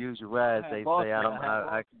 as usual, as they say,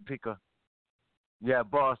 I pick a, yeah,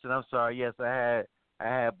 Boston. I'm sorry, yes, I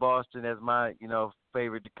had Boston as my, you know,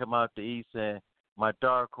 favorite to come out the East, and my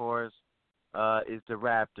dark horse is the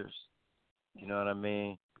Raptors. You know what I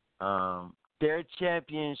mean? Their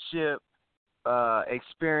championship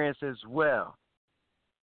experience as well.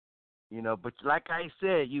 You know, but like I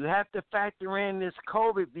said, you have to factor in this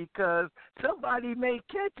COVID because somebody may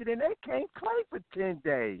catch it and they can't play for 10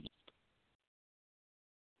 days.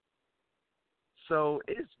 So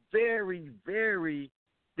it's very, very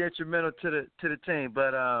detrimental to the team.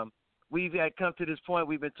 But we've had come to this point.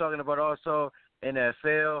 We've been talking about also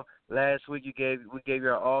NFL. Last week we gave you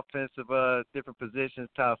our offensive different positions,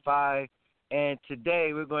 top 5, and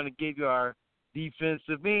today we're going to give you our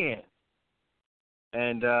defensive end.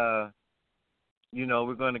 And you know,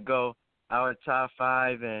 we're going to go our top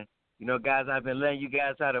 5. And you know, guys, I've been letting you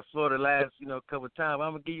guys out of Florida last couple of times.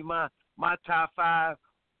 I'm gonna give you my top 5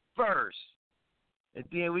 first. And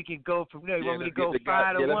then we can go from there. You want me to go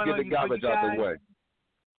 5 to 1 let's get the garbage out the way.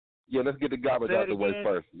 Yeah, let's get the garbage out the way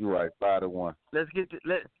first. You're right, 5 to 1. Let's get the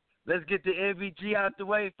MVG out the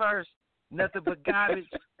way first. Nothing but garbage.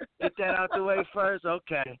 Get that out the way first.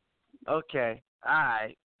 Okay. All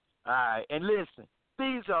right. And listen,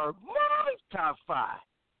 these are my top 5.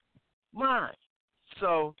 Mine.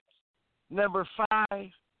 So, number 5,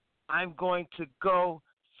 I'm going to go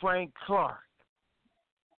Frank Clark.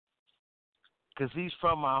 Because he's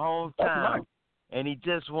from my hometown, and he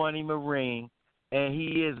just won him a ring, and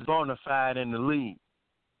he is bona fide in the league.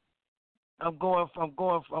 I'm going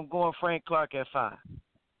Frank Clark at 5.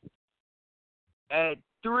 At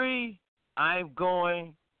 3, at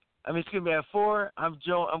 4, I'm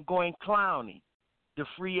going Clowney, the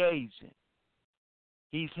free agent.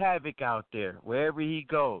 He's havoc out there wherever he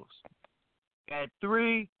goes. At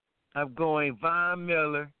 3, I'm going Von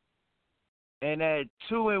Miller, and at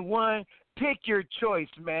 2 and 1. Pick your choice,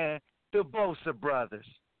 man. The Bosa brothers.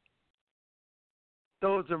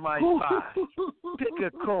 Those are my 5. Pick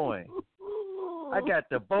a coin. I got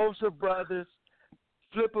the Bosa brothers.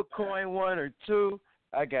 Flip a coin, 1 or 2.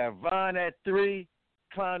 I got Von at 3,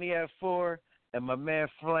 Clowney at 4, and my man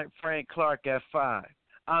Frank Clark at 5.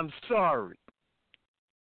 I'm sorry.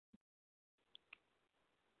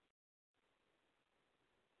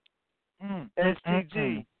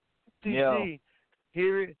 STG. TG.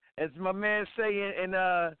 Here, as my man say, and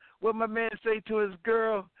what my man say to his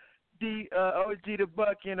girl, OG the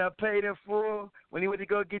Buck, and I paid him full. When he went to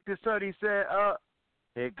go get this shirt, he said,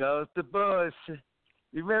 here goes the buzz.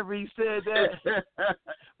 You remember he said that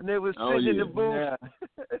when they was sitting in the booth? Yeah.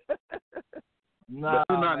 But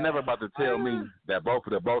you're not never about to tell me that both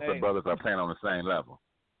of the Bosa brothers are playing on the same level.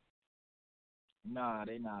 Nah,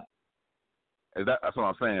 they not. That's what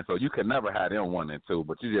I'm saying. So you can never have them 1 and 2,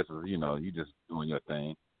 but you just doing your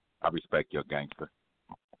thing. I respect your gangster.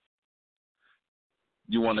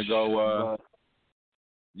 You want to go?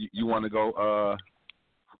 You want to go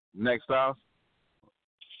next, Styles?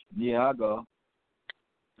 Yeah, I'll go.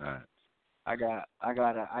 All right. I got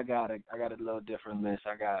a little different list.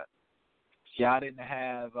 I didn't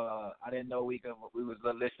know we was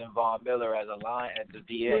listing Von Miller as a line at the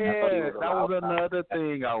DN. Yeah, that was another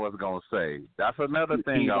thing I was gonna say. That's another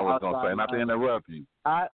thing I was gonna say. Not to interrupt you.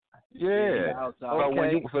 When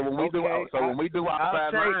we do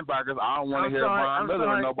outside linebackers, I don't want to hear Von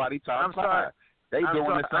Miller and nobody top 5. They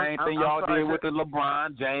doing the same thing y'all did with the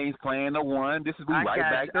LeBron James playing the 1. This is back to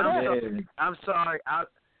that. I'm sorry.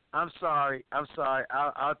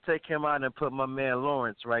 I'll take him out and put my man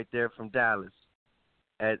Lawrence right there from Dallas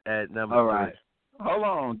at number 3. All right. Hold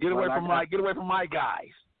on. Get away from my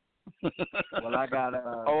guys. Well, I got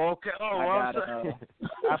okay. I'm sorry.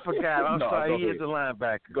 I forgot. I'm sorry. He is a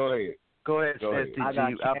linebacker. Go ahead.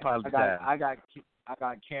 STG. I apologize. I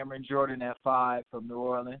got Cameron Jordan at 5 from New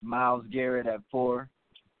Orleans. Myles Garrett at 4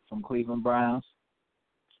 from Cleveland Browns.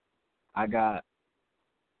 I got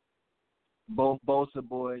both Bosa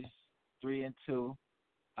boys, 3 and 2.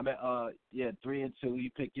 3 and 2.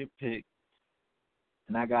 You pick your pick.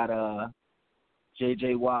 And I got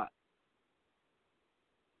J.J. Watt.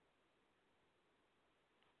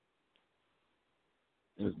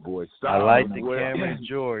 This boy. I like the Cameron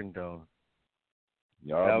Jordan though.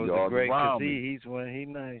 That was a great because he's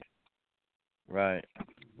nice. Right.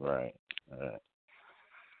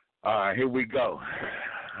 All right, here we go.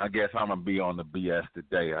 I guess I'm gonna be on the BS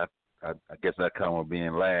today. I guess that come with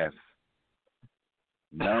being last.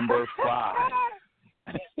 Number 5.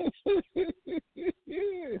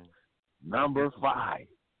 Number 5.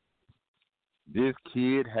 This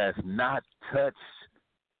kid has not touched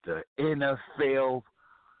the NFL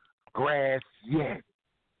grass yet.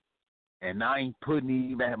 And I ain't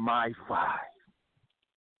putting him at my 5.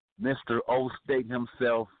 Mr. O-State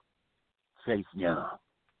himself, Chase Young.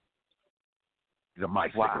 He's a my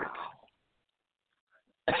favorite.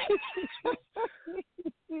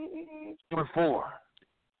 Number 4.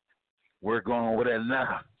 We're going with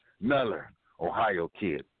another Ohio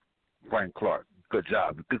kid, Frank Clark. Good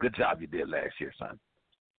job. Good job you did last year, son.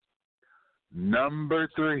 Number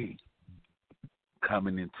 3,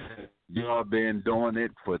 coming into, y'all been doing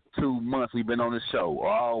it for 2 months. We've been on the show,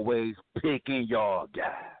 always picking y'all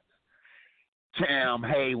guys. Cam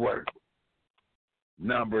Hayward,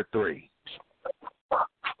 number 3.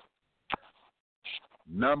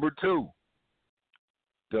 Number 2,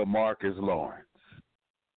 DeMarcus Lawrence.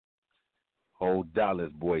 Old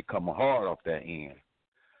Dallas boy coming hard off that end.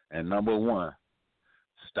 And number 1,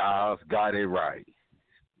 Styles got it right,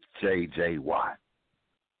 J.J. Watt.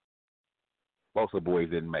 Both of the boys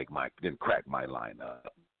didn't crack my lineup.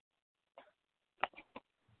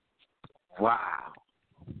 Wow.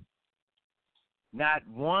 Not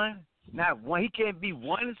one. He can't be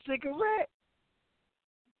one cigarette.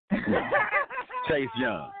 Chase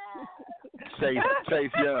Young.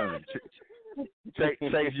 Chase Young.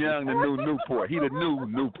 Chase Young, the new Newport. He the new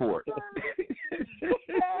Newport.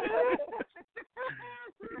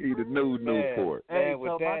 He the new Newport. Hey,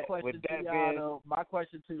 so my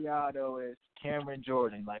question to y'all though is Cameron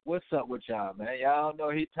Jordan. Like, what's up with y'all, man? Y'all know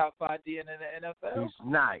he's top 5 DN in the NFL. He's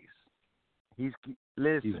nice. He's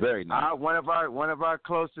very nice. One of our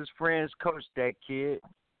closest friends coached that kid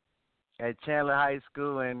at Chandler High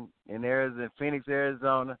School in Phoenix,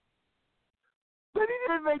 Arizona. But he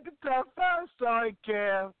didn't make the top 5. Sorry,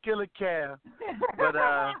 Cam, killer Cam. But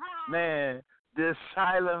man, the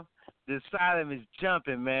asylum is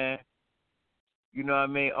jumping, man. You know what I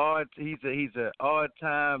mean? He's a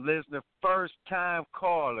all-time listener, first-time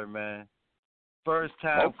caller, man.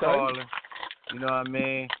 First-time caller. You know what I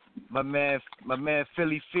mean? My man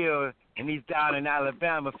Philly Phil, and he's down in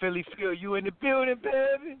Alabama. Philly Phil, you in the building,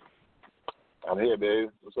 baby? I'm here, baby.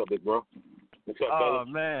 What's up, big bro? What's up, oh, fellas?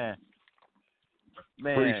 Man.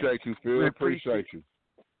 Appreciate you, Phil. Appreciate you.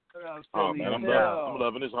 Oh, man, I'm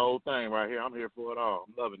loving this whole thing right here. I'm here for it all.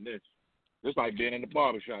 I'm loving this. It's like being in the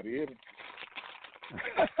barbershop, you hear me?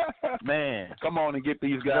 Man. Come on and get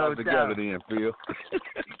these guys together then, Phil.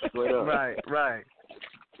 Right.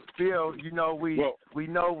 Phil, you know, we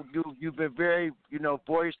know you've been very,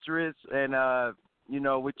 boisterous and,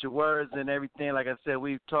 with your words and everything. Like I said,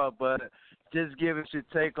 we've talked, but just give us your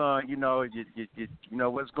take on,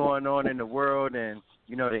 what's going on in the world and,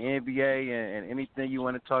 the NBA and anything you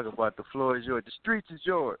want to talk about. The floor is yours. The streets is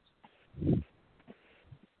yours.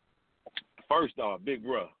 First off, big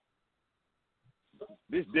bro,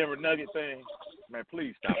 this Denver Nugget thing, man,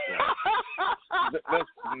 please stop that. Let's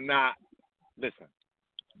not listen.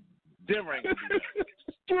 Denver ain't gonna do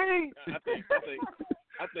that.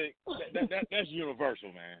 I think that's universal,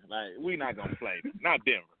 man. Like, we not gonna play. Not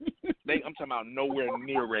Denver. I'm talking about nowhere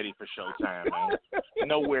near ready for Showtime, man.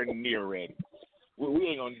 Nowhere near ready. We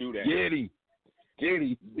ain't gonna do that.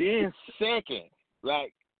 Giddy. Then second,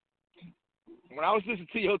 like, when I was listening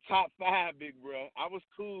to your top 5, big bro, I was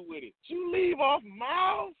cool with it. You leave off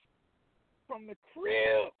Miles from the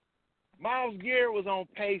crib. Myles Garrett was on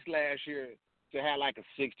pace last year to have like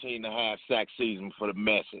a 16.5 sack season for the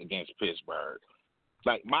Mets against Pittsburgh.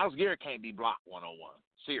 Like, Myles Garrett can't be blocked 1-on-1.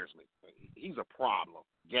 Seriously. He's a problem.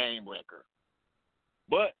 Game wrecker.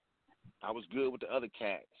 But I was good with the other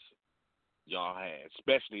cats y'all had,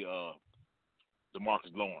 especially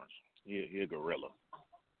DeMarcus Lawrence. He a gorilla.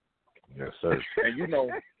 Yes, sir.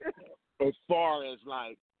 And, as far as,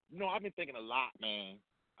 like, I've been thinking a lot, man,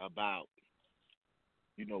 about,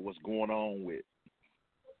 what's going on with,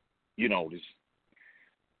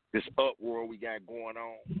 this uproar we got going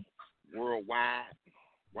on worldwide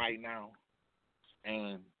right now.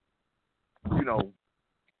 And,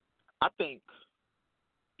 I think,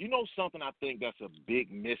 something I think that's a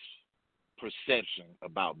big misperception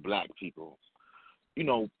about black people.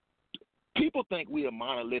 People think we a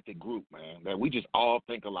monolithic group, man, that we just all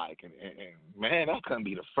think alike. And man, that couldn't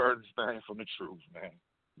be the furthest thing from the truth, man.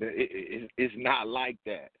 It's not like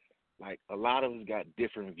that. Like, a lot of us got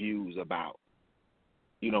different views about,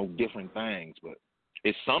 different things. But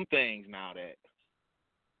it's some things now that,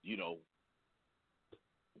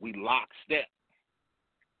 we lockstep.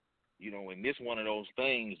 And this one of those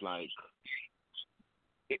things, like,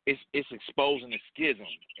 it's exposing the schism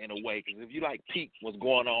in a way. Because if you, like, peep what's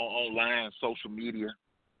going on online, social media,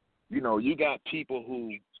 you got people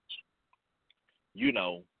who,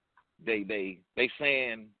 they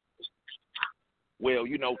saying, well,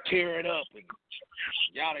 tear it up and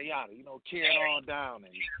yada, yada, tear it all down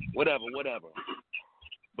and whatever.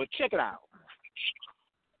 But check it out.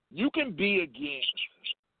 You can be against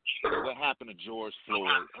what happened to George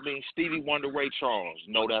Floyd. I mean, Stevie Wonder, Ray Charles,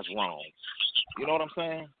 no, that's wrong. You know what I'm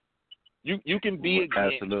saying? You can be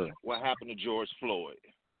against what happened to George Floyd.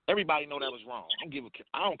 Everybody know that was wrong.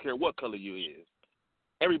 I don't care what color you is.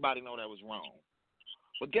 Everybody know that was wrong.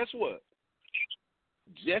 But guess what?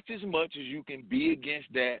 Just as much as you can be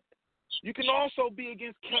against that, you can also be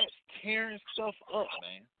against cats tearing stuff up,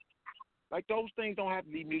 man. Like, those things don't have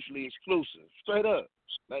to be mutually exclusive. Straight up.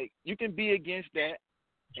 Like, you can be against that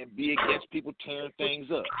and be against people tearing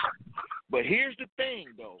things up. But here's the thing,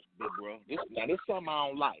 though, big bro. This is something I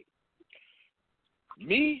don't like.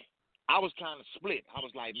 Me, I was kind of split. I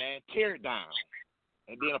was like, man, tear it down.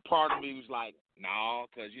 And then a part of me was like, no,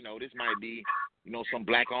 because, this might be, some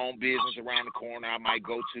black-owned business around the corner I might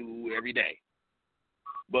go to every day.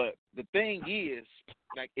 But the thing is,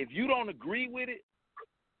 like, if you don't agree with it,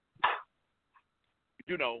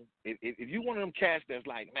 if you one of them cats that's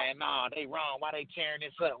like, man, nah, they wrong. Why they tearing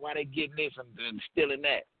this up? Why they getting this and stealing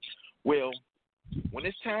that? Well, when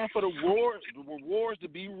it's time for the rewards to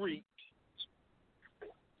be reaped,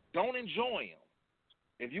 don't enjoy them.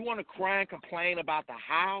 If you want to cry and complain about the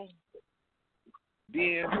how,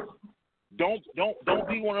 then don't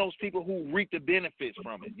be one of those people who reap the benefits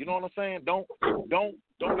from it. You know what I'm saying? Don't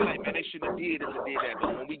be like, man, they shouldn't have did this and did that.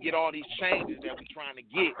 But when we get all these changes that we're trying to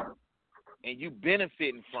get, and you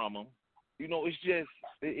benefiting from them, it's just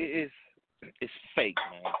it's fake,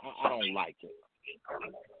 man. I don't like it.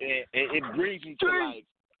 And it brings me to, like,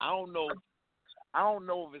 I don't know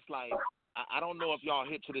if it's like, I don't know if y'all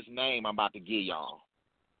hit to this name I'm about to give y'all.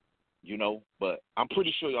 But I'm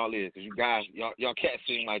pretty sure y'all is, because you guys, y'all cats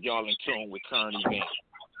seem like y'all in tune with current events.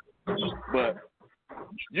 But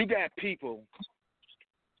you got people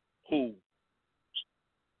who,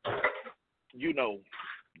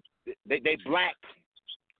 they black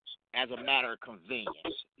as a matter of convenience.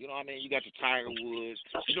 You know what I mean? You got your Tiger Woods.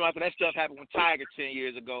 After that stuff happened with Tiger 10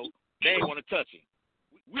 years ago, they ain't want to touch him.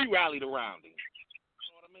 We rallied around him. You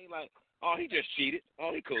know what I mean? Like, oh, he just cheated.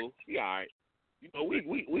 Oh, he cool. He all right.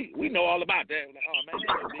 We know all about that. Like, oh, man,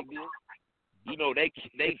 that's a big deal.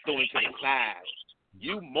 They threw him to the side.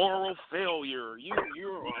 You moral failure.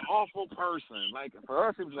 You're an awful person. Like, for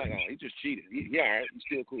us, it was like, oh, he just cheated. He all right. He's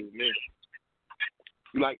still cool, man.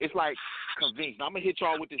 Like, it's like convinced. Now, I'm gonna hit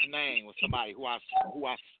y'all with this name with somebody who I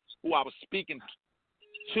was speaking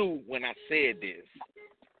to when I said this.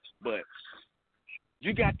 But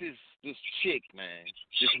you got this chick, man,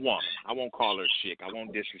 this woman. I won't call her a chick. I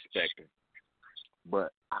won't disrespect her.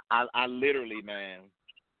 But I literally, man,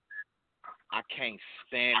 I can't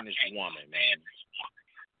stand this woman, man.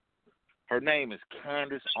 Her name is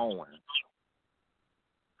Candace Owens.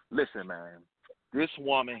 Listen, man, this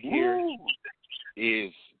woman here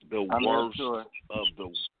is the worst of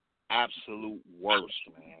the absolute worst,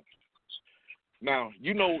 man. Now,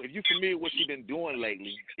 if you're familiar with what she's been doing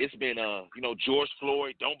lately, it's been, George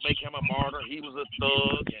Floyd, don't make him a martyr. He was a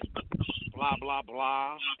thug and blah, blah,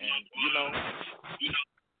 blah.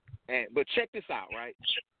 And, but check this out, right?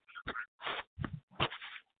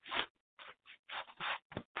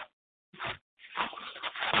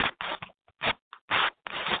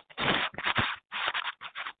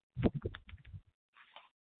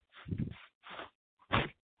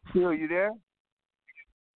 Phil, you there?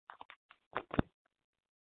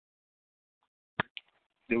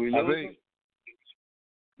 Did we lose him?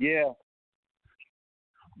 Yeah.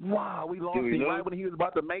 Wow, we lost him right when he was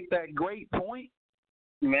about to make that great point.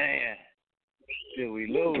 Man, did we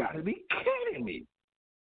lose? You gotta be kidding me.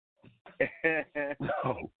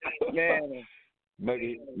 No. Man.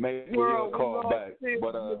 Maybe he'll call back.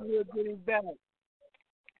 But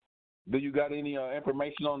do you got any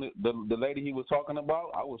information on the lady he was talking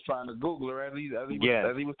about? I was trying to Google her as he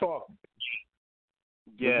was talking.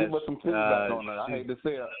 Yes. Give us some feedback on her. I hate to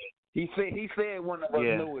say it. He said one of us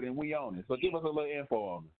knew it and we own it. So give us a little info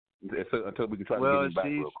on it until we can try to get him back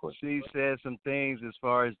real quick. She said some things as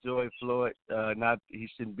far as George Floyd. He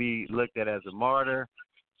shouldn't be looked at as a martyr.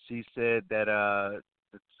 She said that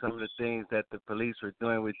some of the things that the police were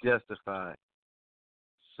doing were justified.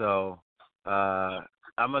 So I'm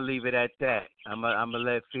gonna leave it at that. I'm gonna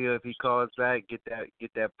let Phil, if he calls back, get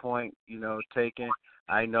that point, taken.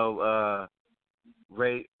 I know.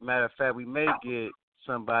 Ray, matter of fact, we may get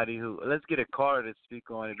somebody let's get a caller to speak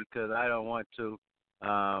on it because I don't want to.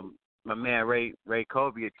 My man Ray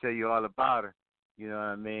Kobe will tell you all about her. You know what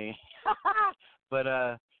I mean? But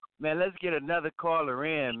man, let's get another caller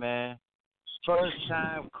in, man. First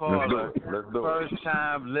time caller, first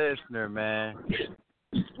time listener, man.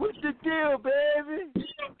 What's the deal, baby?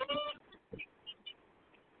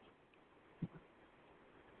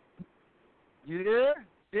 You there?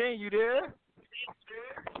 Dan, you there?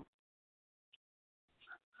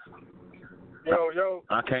 Yo.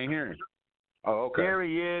 I can't hear him. Oh, okay. There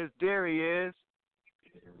he is.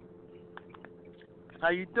 How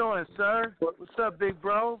you doing, sir? What's up, big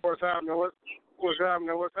bro? What's happening? What's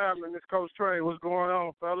happening? What's happening? This Coach Trey. What's going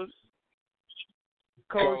on, fellas?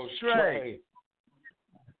 Coach Trey.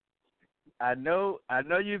 I know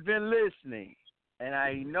you've been listening, and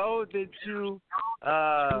I know that you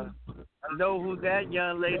know who that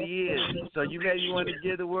young lady is. So you maybe want to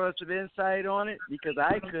give the world some insight on it, because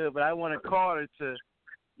I could, but I want to call her to,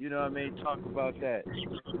 talk about that.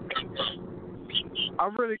 I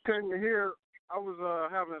really couldn't hear. I was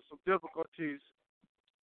having some difficulties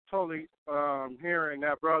totally hearing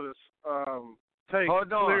that brother's take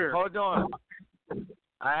clear. Hold on.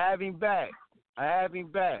 I have him back. All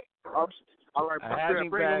right,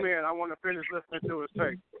 bring him in. I want to finish listening to his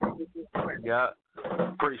take. Yeah.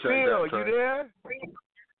 Appreciate Phil, that, Trey. you there?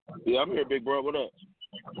 Yeah, I'm here, big bro. What up?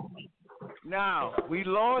 Now, we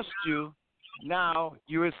lost you. Now,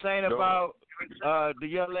 you were saying about the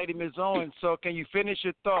young lady, Ms. Owens. So can you finish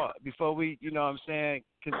your thought before we,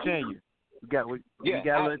 continue? We got a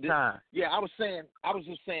little time. Yeah, I was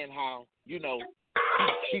just saying how,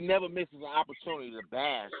 she never misses an opportunity to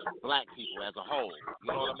bash black people as a whole.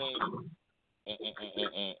 You know what I mean? And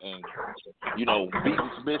be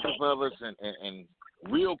dismissive of us and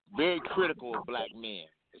real, very critical of black men,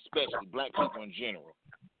 especially black people in general.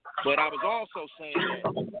 But I was also saying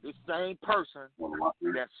that this same person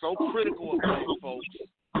that's so critical of black folks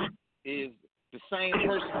is the same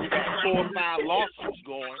person who got 4 or 5 lawsuits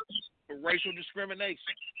going for racial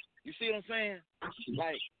discrimination. You see what I'm saying?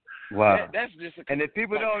 Like, wow. That's just and if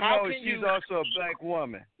people don't know, she's also a black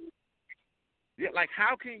woman. Yeah, like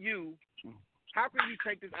how can you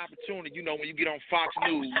take this opportunity, when you get on Fox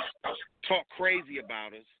News, talk crazy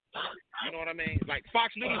about us? You know what I mean? Like,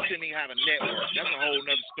 Fox News shouldn't even have a network. That's a whole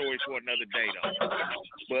nother story for another day, though.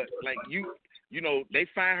 But, like, they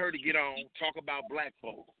find her to get on, talk about black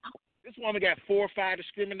folks. This woman got 4 or 5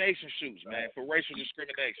 discrimination suits, man, for racial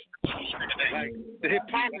discrimination. Like, the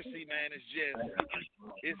hypocrisy, man, is just,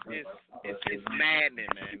 it's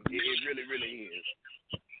maddening, man. It really, really is.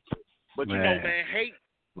 But, man,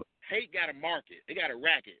 hate got a market. It got a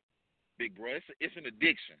racket, big bro. It's an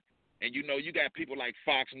addiction. And, you got people like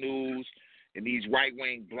Fox News and these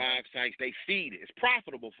right-wing blog sites. They feed it. It's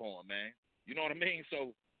profitable for them, man. You know what I mean?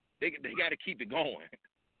 So they got to keep it going.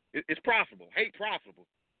 It's profitable. Hate profitable.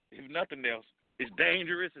 If nothing else, it's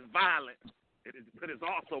dangerous, it's violent, but it's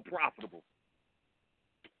also profitable.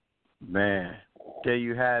 Man, there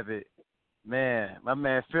you have it. Man, my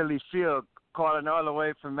man Philly Phil calling all the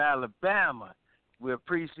way from Alabama. We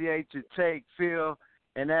appreciate your take, Phil.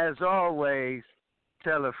 And as always,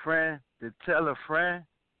 tell a friend to tell a friend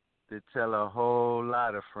to tell a whole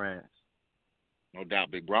lot of friends. No doubt,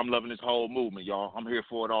 big bro. I'm loving this whole movement, y'all. I'm here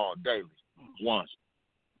for it all, daily. One.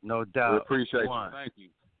 No doubt. We appreciate you. Thank you.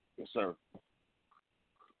 Yes, sir.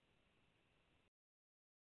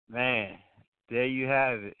 Man, there you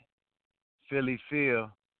have it. Philly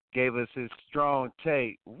Phil gave us his strong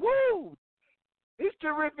take. Woo! It's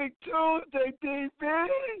Terrific Tuesday, DB.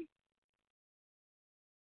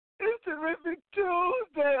 It's Terrific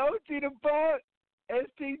Tuesday. OG the Buck,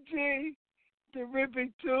 STG.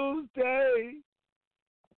 Terrific Tuesday.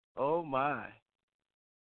 Oh, my.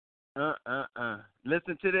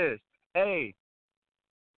 Listen to this. Hey.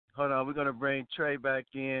 Hold on. We're going to bring Trey back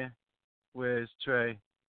in. Where's Trey?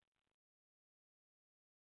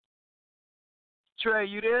 Trey,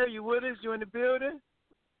 you there? You with us? You in the building?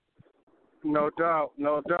 No doubt.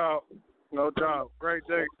 Great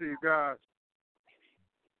day to you guys.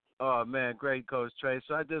 Oh, man, great, Coach Trey.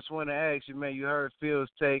 So I just want to ask you, man, you heard Phil's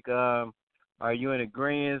take. Are you in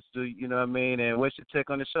agreement? You know what I mean? And what's your take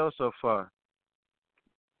on the show so far?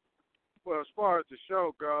 Well, as far as the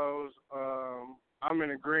show goes, I'm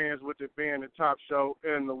in agreement with it being the top show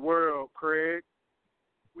in the world, Craig.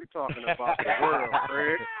 We talking about the world,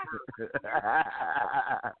 Craig.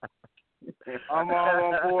 I'm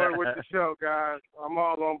all on board with the show, guys. I'm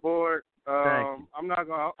all on board. I'm not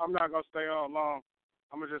gonna stay on long.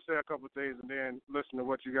 I'm gonna just say a couple of things and then listen to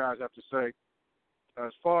what you guys have to say.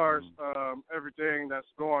 As far as everything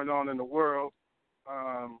that's going on in the world,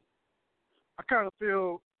 I kind of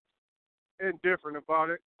feel indifferent about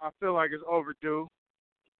it. I feel like it's overdue.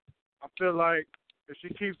 I feel like if she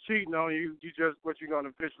keeps cheating on you, what you're gonna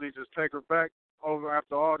eventually just take her back over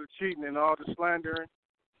after all the cheating and all the slandering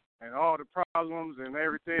and all the problems and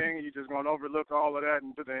everything. You're just gonna overlook all of that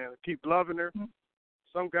and keep loving her.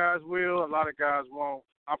 Some guys will, a lot of guys won't.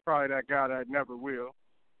 I'm probably that guy that never will.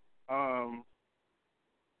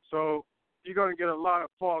 So you're going to get a lot of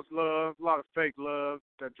false love, a lot of fake love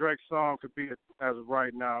that Drake's song could be as of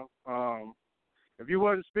right now. if you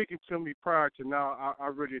wasn't speaking to me prior to now, I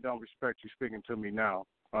really don't respect you speaking to me now.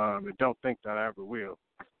 And don't think that I ever will.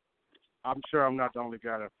 I'm sure I'm not the only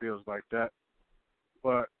guy that feels like that.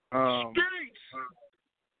 But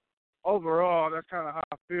overall, that's kind of how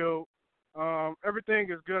I feel.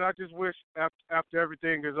 Everything is good. I just wish after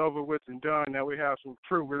everything is over with and done that we have some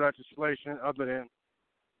true legislation other than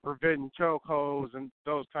preventing chokeholds and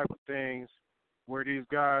those type of things where these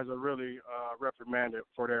guys are really reprimanded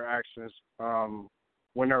for their actions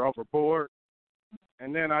when they're overboard.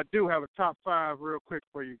 And then I do have a top 5 real quick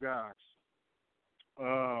for you guys.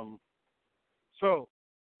 So,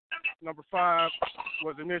 number 5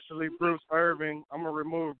 was initially Bruce Irving. I'm going to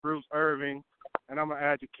remove Bruce Irving, and I'm going to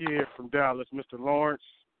add the kid from Dallas, Mr. Lawrence,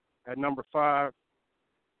 at number 5.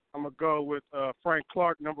 I'm going to go with Frank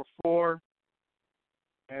Clark, number 4.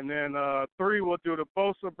 And then 3, we'll do the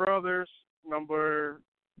Bosa brothers. Number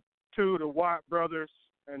 2, the Watt brothers.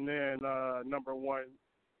 And then number 1,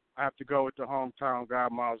 I have to go with the hometown guy,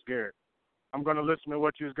 Myles Garrett. I'm going to listen to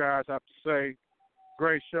what you guys have to say.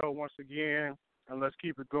 Great show once again. And let's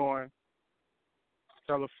keep it going.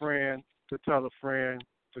 Tell a friend to tell a friend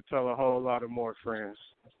to tell a whole lot of more friends.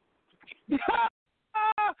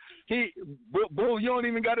 Boo, you don't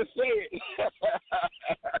even got to say it.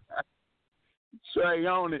 Trey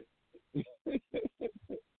on it.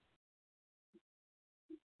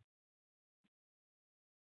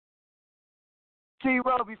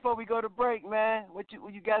 T-Row, before we go to break, man, what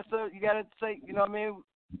you got to say, you know what I mean?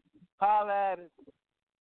 Holla at us.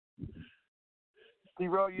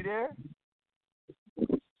 T-Row, you there?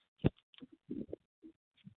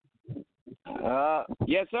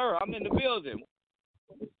 Yes, sir. I'm in the building.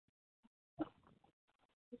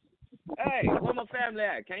 Hey, where my family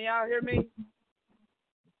at? Can y'all hear me?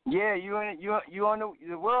 Yeah, you on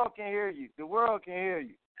the world can hear you. The world can hear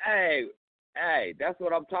you. Hey, that's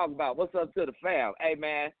what I'm talking about. What's up to the fam? Hey,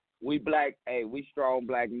 man, we black. Hey, we strong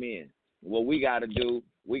black men. What we got to do,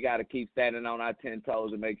 we got to keep standing on our 10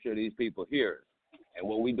 toes and make sure these people hear us. And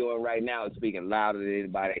what we doing right now is speaking louder than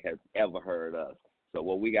anybody has ever heard us. So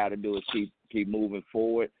what we got to do is keep moving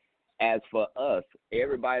forward. As for us,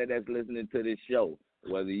 everybody that's listening to this show,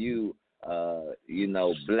 whether you,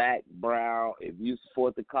 black, brown, if you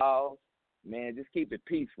support the cause, man, just keep it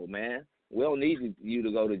peaceful, man. We don't need you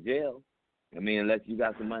to go to jail. I mean, unless you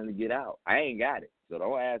got some money to get out. I ain't got it, so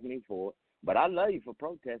don't ask me for it. But I love you for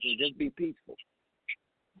protesting. Just be peaceful.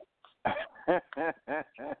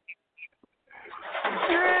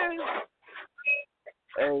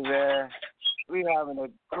 Hey, man, we having a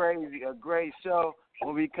great show.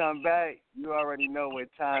 When we come back, you already know what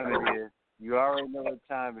time it is.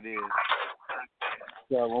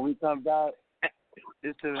 So when we come back,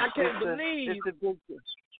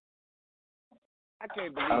 I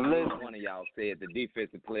can't believe one of y'all said the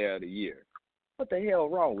defensive player of the year. What the hell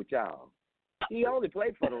wrong with y'all? He only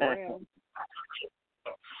played for the Rams.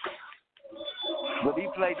 But he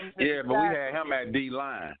played defensive tackle. Yeah, but we had him at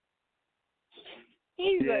D-line.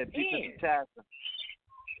 He's an defensive tackle.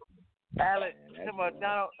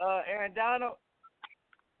 Aaron Donald.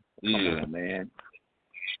 Yeah, man.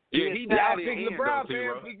 Yeah, he y'all picked LeBron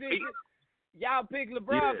fair position. Y'all picked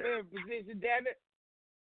LeBron fair position, damn it.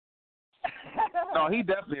 No, he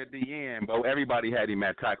definitely at the end, but everybody had him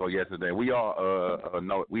at tackle yesterday. We all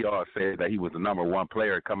said that he was the number 1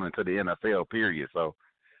 player coming into the NFL. Period. So,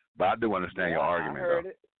 but I do understand your argument. I heard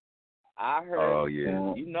it. Oh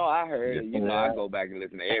yeah. You know I heard it. You know I go back and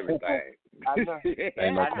listen to everything. I know.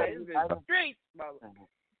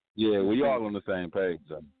 Yeah, we all on the same page.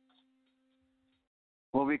 So.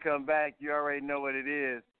 When we come back, you already know what it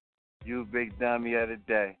is. You big dummy of the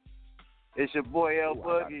day. It's your boy L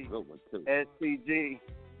Boogie, STG,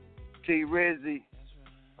 T Rizzy,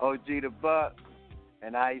 OG the Buck,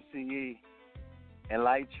 and ICE. And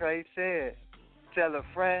like Trey said, tell a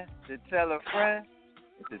friend to tell a friend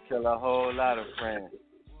to tell a whole lot of friends.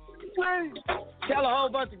 Tell a whole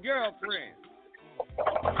bunch of girlfriends.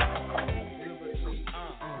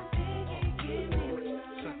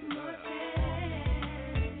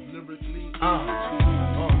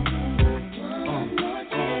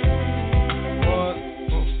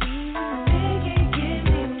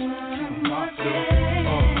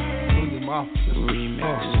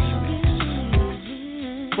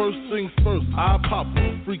 First things first, I pop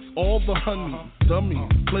freaks all the honeys, dummies,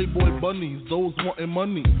 playboy bunnies, those wanting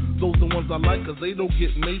money. Those the ones I like cause they don't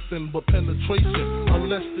get Nathan but penetration.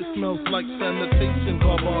 Unless it smells like sanitation.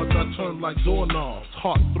 Garbage I turn like doorknobs.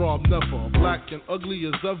 Heart throb never, black and ugly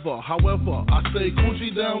as ever. However, I say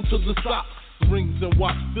coochie down to the socks. Rings and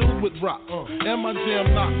watch filled with rock. And my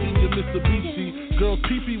jam knocking your Mitsubishi. Girls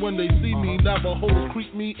pee-pee when they see me. Navajos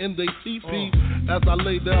creep me in they teepee. As I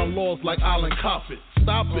lay down laws like Island Coppet.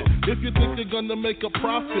 Stop it, if you think you're gonna make a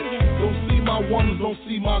profit. Don't see my ones, don't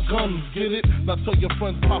see my guns, get it? Now tell your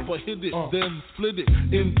friends Papa hit it, then split it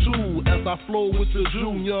in two. As I flow with the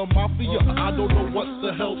Junior Mafia, I don't know what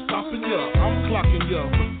the hell stopping ya. I'm clocking ya,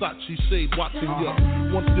 Versace shade watching ya.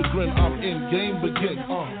 Once you grin, I'm in, game begins.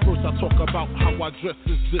 First I talk about how I dress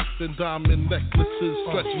is this and diamond necklaces,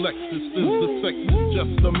 stretch Lexus is the sex is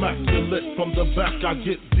just immaculate. From the back I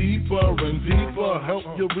get deeper and deeper, help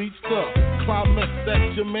you reach the climax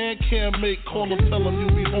that your man can't make. Call him, tell him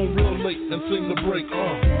you'll be home real late and sing the break.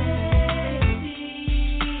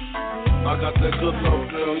 I got that good love,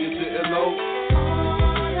 girl, you didn't know.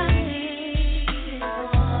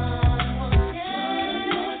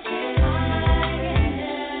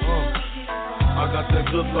 I got that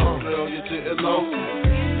good love, girl, you didn't know.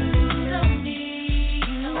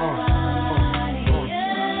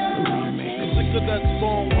 Sick of that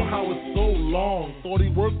song on how it's so long. Thought he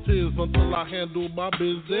worked his until I handled my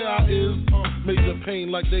biz. There I is, major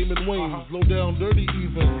pain like Damon Wayans. Low down dirty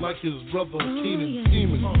even like his brother Keenan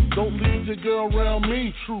scheming. Don't leave your girl around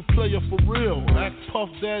me, true player for real. Act Puff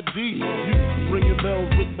Dad D. You ringing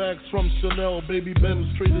bells with bags from Chanel. Baby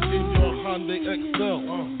Benz traded in your Hyundai XL.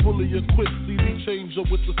 Fully equipped CD changer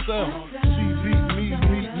with the cell. She beat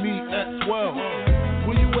me at 12.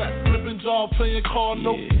 Where you at? Flipping job, playing car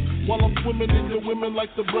notes. While I'm swimming in your women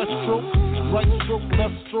like the breaststroke. Right stroke,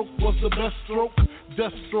 left stroke was the best stroke.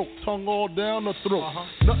 Death stroke, tongue all down the throat.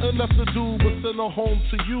 Nothing left to do but send her home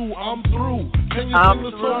to you. I'm through. Can you sing the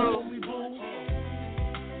song for me, boo?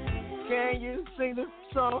 Can you sing the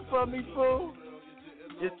song for me, boo?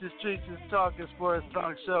 It's the Streets is Talking Sports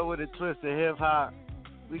Talk Show with a twist of hip hop.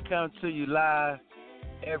 We come to you live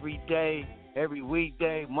every day, every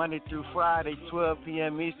weekday, Monday through Friday, 12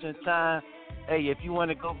 p.m. Eastern Time. Hey, if you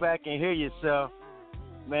want to go back and hear yourself,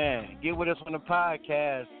 man, get with us on the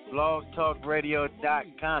podcast,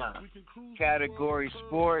 blogtalkradio.com. Category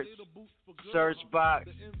Sports, search box,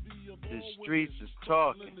 the Streets is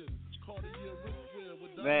Talking.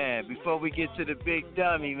 Man, before we get to the big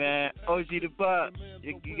dummy, man, OG the Buck,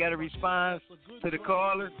 you got a response to the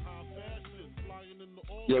caller?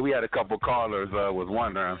 Yeah, we had a couple callers was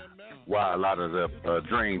wondering why a lot of the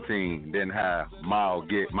Dream Team didn't have Myles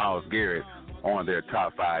Garrett on their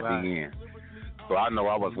top 5 DN. So I know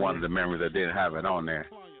I was one of the members that didn't have it on there.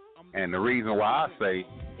 And the reason why I say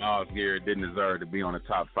Myles Garrett didn't deserve to be on the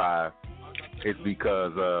top 5 is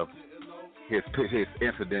because of his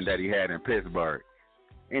incident that he had in Pittsburgh.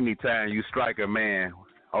 Anytime you strike a man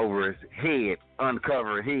over his head,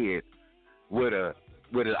 uncover head, with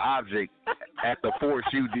an object at the force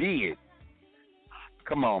you did,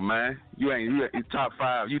 come on, man. You top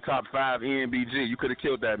 5. You top 5 NBG. You could have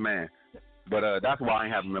killed that man. But that's why I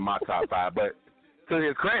ain't have him in my top 5. But to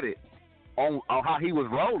his credit, on how he was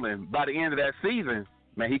rolling by the end of that season,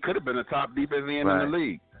 man, he could have been a top defensive end in the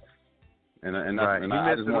league. And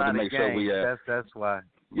I just wanted to make sure we that's why.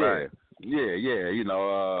 Yeah. You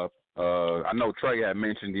know, I know Trey had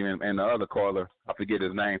mentioned him and the other caller. I forget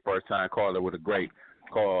his name. First time caller with a great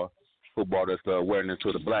call who brought us the awareness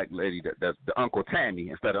to the black lady that's the Uncle Tammy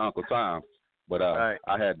instead of Uncle Tom. But I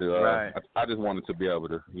had to. I just wanted to be able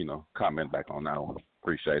to, comment back on that one.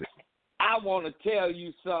 Appreciate it. I want to tell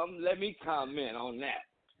you something. Let me comment on that.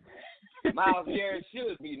 Myles Garrett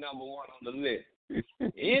should be number 1 on the list.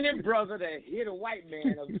 Any brother that hit a white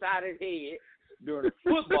man upside his head during a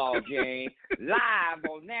football game live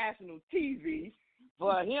on national TV,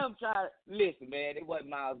 for him listen, man, it wasn't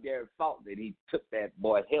Myles Garrett's fault that he took that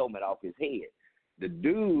boy's helmet off his head. The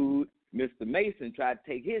dude, Mr. Mason, tried to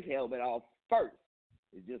take his helmet off first.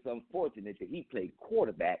 It's just unfortunate that he played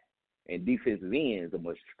quarterback, and defensive ends are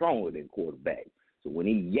much stronger than quarterbacks. So when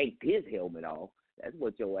he yanked his helmet off, that's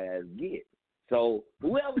what your ass get. So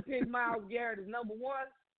whoever picked Myles Garrett as number 1,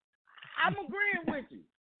 I'm agreeing with you.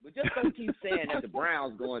 But just don't keep saying that the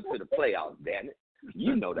Browns going to the playoffs, damn it.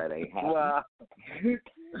 You know that ain't happening. Wow.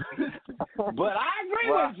 But I agree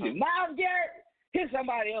with you. Myles Garrett hit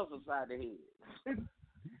somebody else upside the head.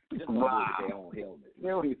 Just with their own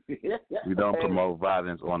helmet. We don't promote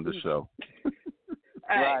violence on the show.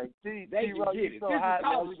 Hey, they get it. This is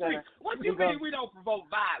called the street. What do you mean we don't provoke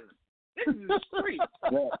violence? This is the street.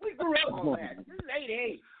 We grew up on that. This is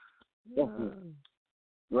 88.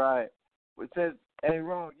 Right. It says, hey,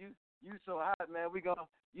 Ron, you so hot, man.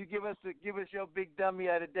 You give us your big dummy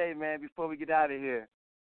of the day, man, before we get out of here.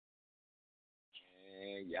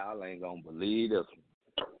 Man, y'all ain't gonna believe this.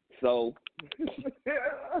 So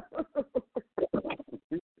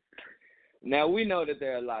now we know that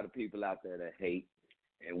there are a lot of people out there that hate,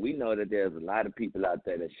 And we know that there's a lot of people out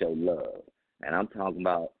there that show love. And I'm talking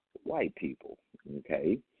about white people,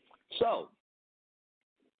 okay? So,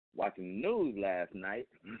 watching the news last night,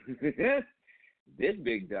 this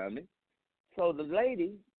big dummy. So the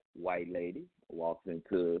lady, white lady, walks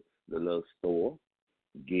into the little store,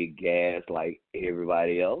 get gas like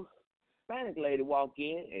everybody else. Hispanic lady walk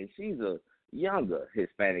in, and she's a younger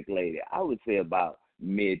Hispanic lady. I would say about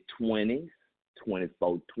mid-20s,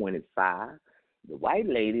 24, 25. The white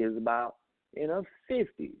lady is about in her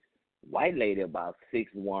 50s. White lady about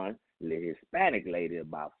 6'1", the Hispanic lady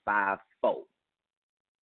about 5'4".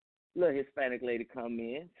 Little Hispanic lady come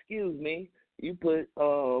in. Excuse me, you put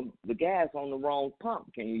the gas on the wrong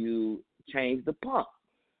pump. Can you change the pump?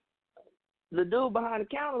 The dude behind the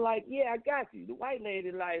counter like, yeah, I got you. The white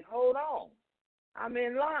lady like, hold on, I'm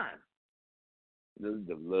in line. The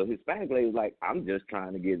little Hispanic lady like, I'm just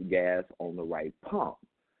trying to get gas on the right pump.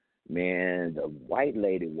 Man, the white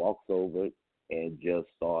lady walks over and just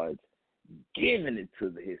starts giving it to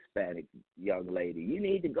the Hispanic young lady. You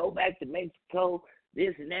need to go back to Mexico,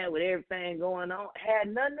 this and that, with everything going on.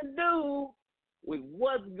 Had nothing to do with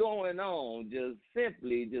what's going on. Just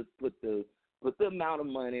simply just put the amount of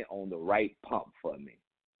money on the right pump for me.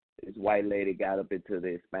 This white lady got up into the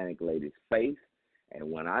Hispanic lady's face, and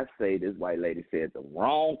when I say this white lady said the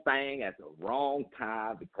wrong thing at the wrong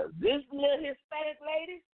time, because this little Hispanic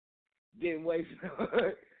lady didn't waste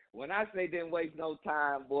when I say didn't waste no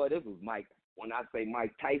time, boy, this was Mike. When I say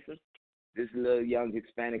Mike Tyson, this little young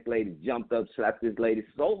Hispanic lady jumped up, slapped this lady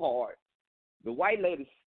so hard, the white lady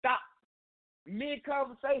stopped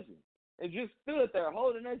mid-conversation and just stood there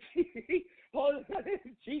holding her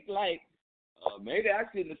cheek, like, maybe I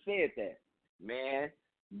shouldn't have said that. Man,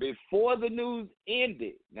 before the news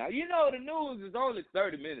ended, now you know the news is only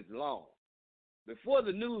 30 minutes long. Before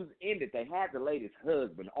the news ended, they had the lady's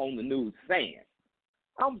husband on the news saying,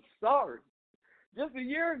 I'm sorry. Just a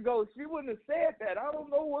year ago, she wouldn't have said that. I don't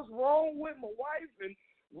know what's wrong with my wife and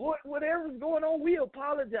whatever's going on. We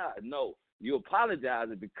apologize. No, you apologize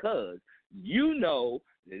because you know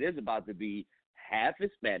that it's about to be half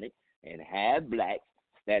Hispanic and half black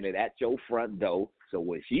standing at your front door. So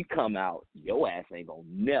when she come out, your ass ain't going to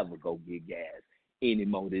never go get gas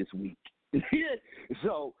anymore this week.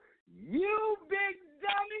 So you big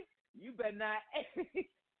dummy, you better not.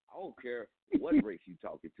 I don't care what race you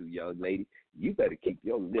talking to, young lady. You better keep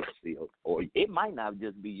your lips sealed, or it might not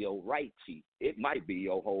just be your right cheek. It might be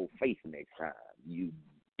your whole face next time, you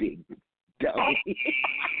big dummy.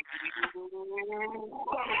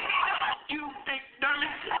 You big dummy.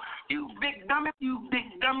 You big dummy. You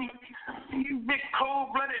big dummy. You big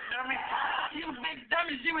cold-blooded dummy. You big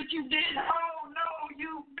dummy. See what you did? Oh, no,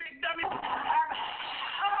 you big dummy.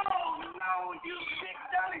 Oh, no, you big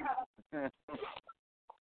dummy.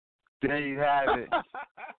 There you have it,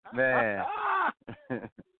 man.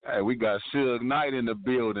 Hey, we got Suge Knight in the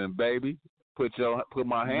building, baby. Put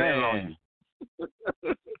my hand on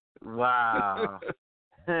you. Wow.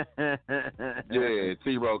 Yeah,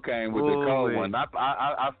 T-Ro came with the cold one.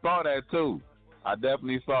 I saw that too. I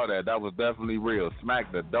definitely saw that. That was definitely real.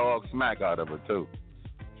 Smack the dog smack out of her too.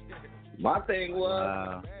 My thing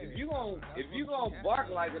was, if you gonna bark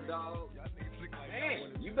like a dog,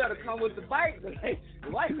 man, you better come with the bite. The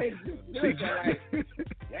white lady just stood there like,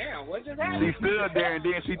 damn, what just happened? She stood there and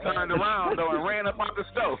then she turned around though and ran up out the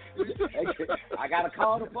stove. I gotta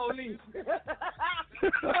call the police.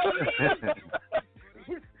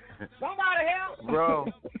 Somebody help.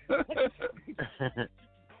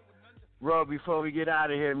 Bro, before we get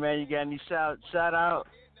out of here, man, you got any shout out?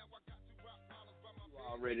 You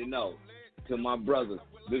already know. To my brothers,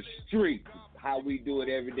 the street, how we do it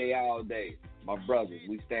every day, all day. My brothers,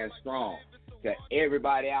 we stand strong. To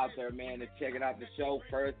everybody out there, man, that's checking out the show,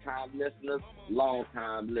 first-time listeners,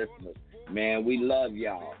 long-time listeners. Man, we love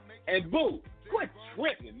y'all. And boo, quit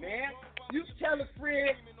tripping, man. You tell a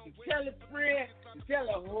friend, you tell a friend, you tell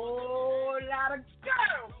a whole lot of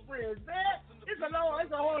girlfriends, man. It's a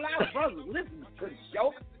whole lot of brothers listening to the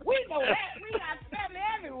show. We know that. We got family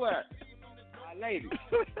everywhere. Lady,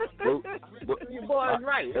 your boy's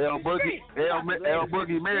right. L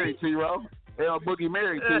Boogie married, T-Ro. L Boogie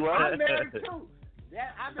married, T-Ro. I'm married too.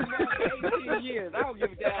 I've been married for 18 years. I don't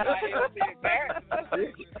give a damn how L being married.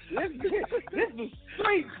 This is the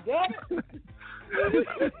streets, damn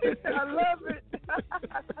it. I love it.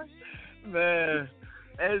 Man,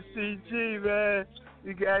 SCG, man.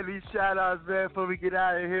 You got any shout outs, man, before we get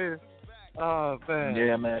out of here? Oh, man.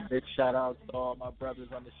 Yeah, man. Big shout out to all my brothers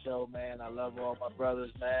on the show, man. I love all my brothers,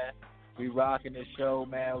 man. We rocking the show,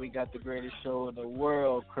 man. We got the greatest show in the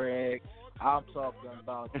world, Craig. I'm talking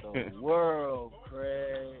about the world,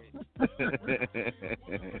 Craig.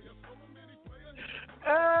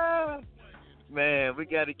 Man, we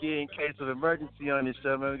got to get in case of emergency on this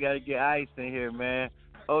show, man. We got to get Ice in here, man.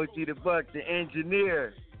 OG the Buck, the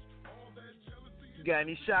engineer. You got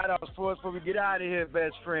any shout-outs for us before we get out of here,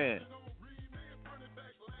 best friend?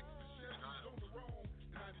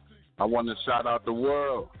 I want to shout out the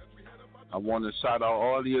world. I want to shout out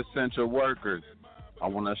all the essential workers. I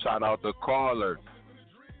want to shout out the callers.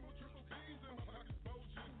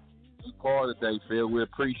 You call today, Phil. We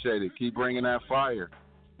appreciate it. Keep bringing that fire.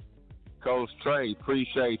 Coach Trey,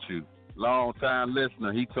 appreciate you. Long-time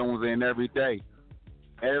listener. He tunes in every day.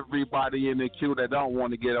 Everybody in the queue that don't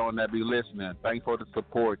want to get on that be listening. Thanks for the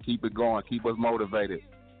support. Keep it going. Keep us motivated.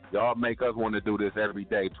 Y'all make us want to do this every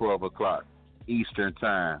day, 12 o'clock Eastern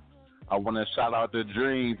time. I want to shout out the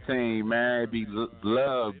Dream Team, man. It'd be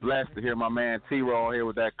blessed to hear my man T-Raw here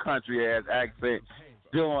with that country-ass accent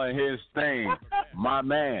doing his thing. My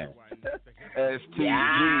man,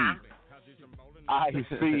 STG,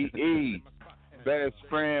 ICE, best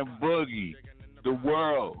friend Boogie, the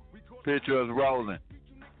world. Picture us rolling.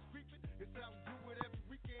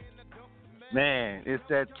 Man, it's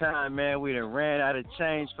that time, man. We done ran out of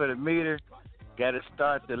change for the meter. Got to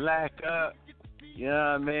start to lack up. You know what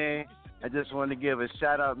I mean? I just want to give a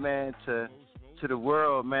shout out, man, to the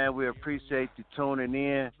world, man. We appreciate you tuning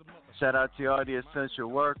in. Shout out to all the essential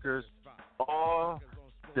workers, all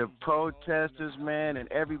the protesters, man,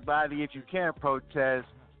 and everybody. If you can't protest,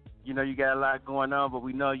 you know you got a lot going on, but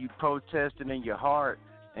we know you protesting in your heart,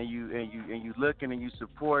 and you looking and you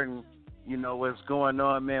supporting. You know what's going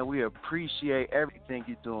on, man. We appreciate everything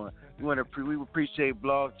you're doing. We appreciate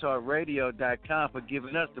blogtalkradio.com for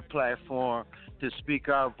giving us the platform to speak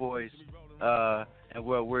our voice and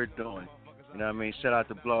what we're doing. You know what I mean? Shout out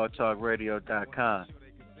to blogtalkradio.com.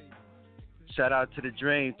 Shout out to the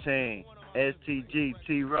Dream Team, STG,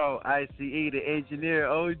 T-Raw, ICE, the engineer,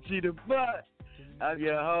 OG the Butt. I'm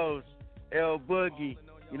your host, L Boogie.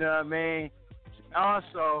 You know what I mean?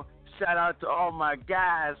 Also, shout out to all my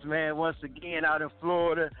guys, man, once again out in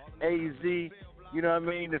Florida, AZ, you know what I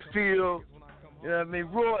mean, the field, you know what I mean,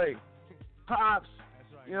 Roy, Pops,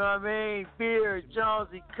 you know what I mean, Beard,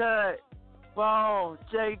 Jonesy, Cut, Bone,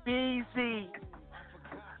 JBZ.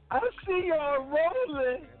 I see y'all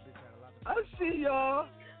rolling. I see y'all,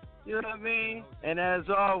 you know what I mean? And as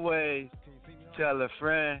always, tell a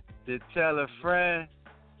friend to tell a friend.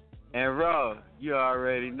 And Raw, you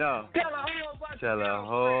already know. Tell a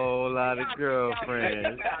whole lot of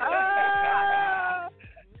girlfriends.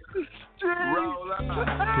 Roll up. Picture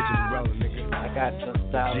me rolling, nigga. I got some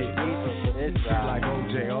style for this ride. Like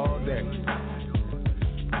OJ all day.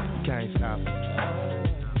 Can't stop it.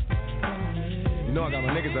 You know I got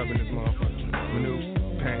my niggas up in this motherfucker. Manu,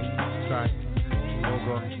 Pain, Sight,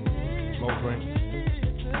 Mogo, Moprin.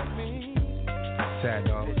 Sad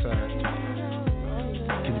dog, sad.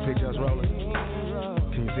 Can you picture us rolling?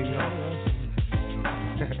 Can you see me on?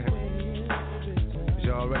 Is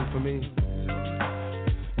y'all ready for me?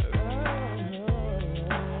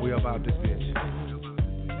 We about this bitch.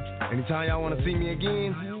 Anytime y'all want to see me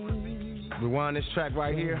again, rewind this track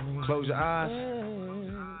right here, close your eyes,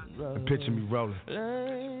 and picture me rolling.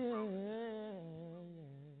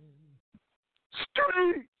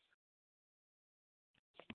 Street!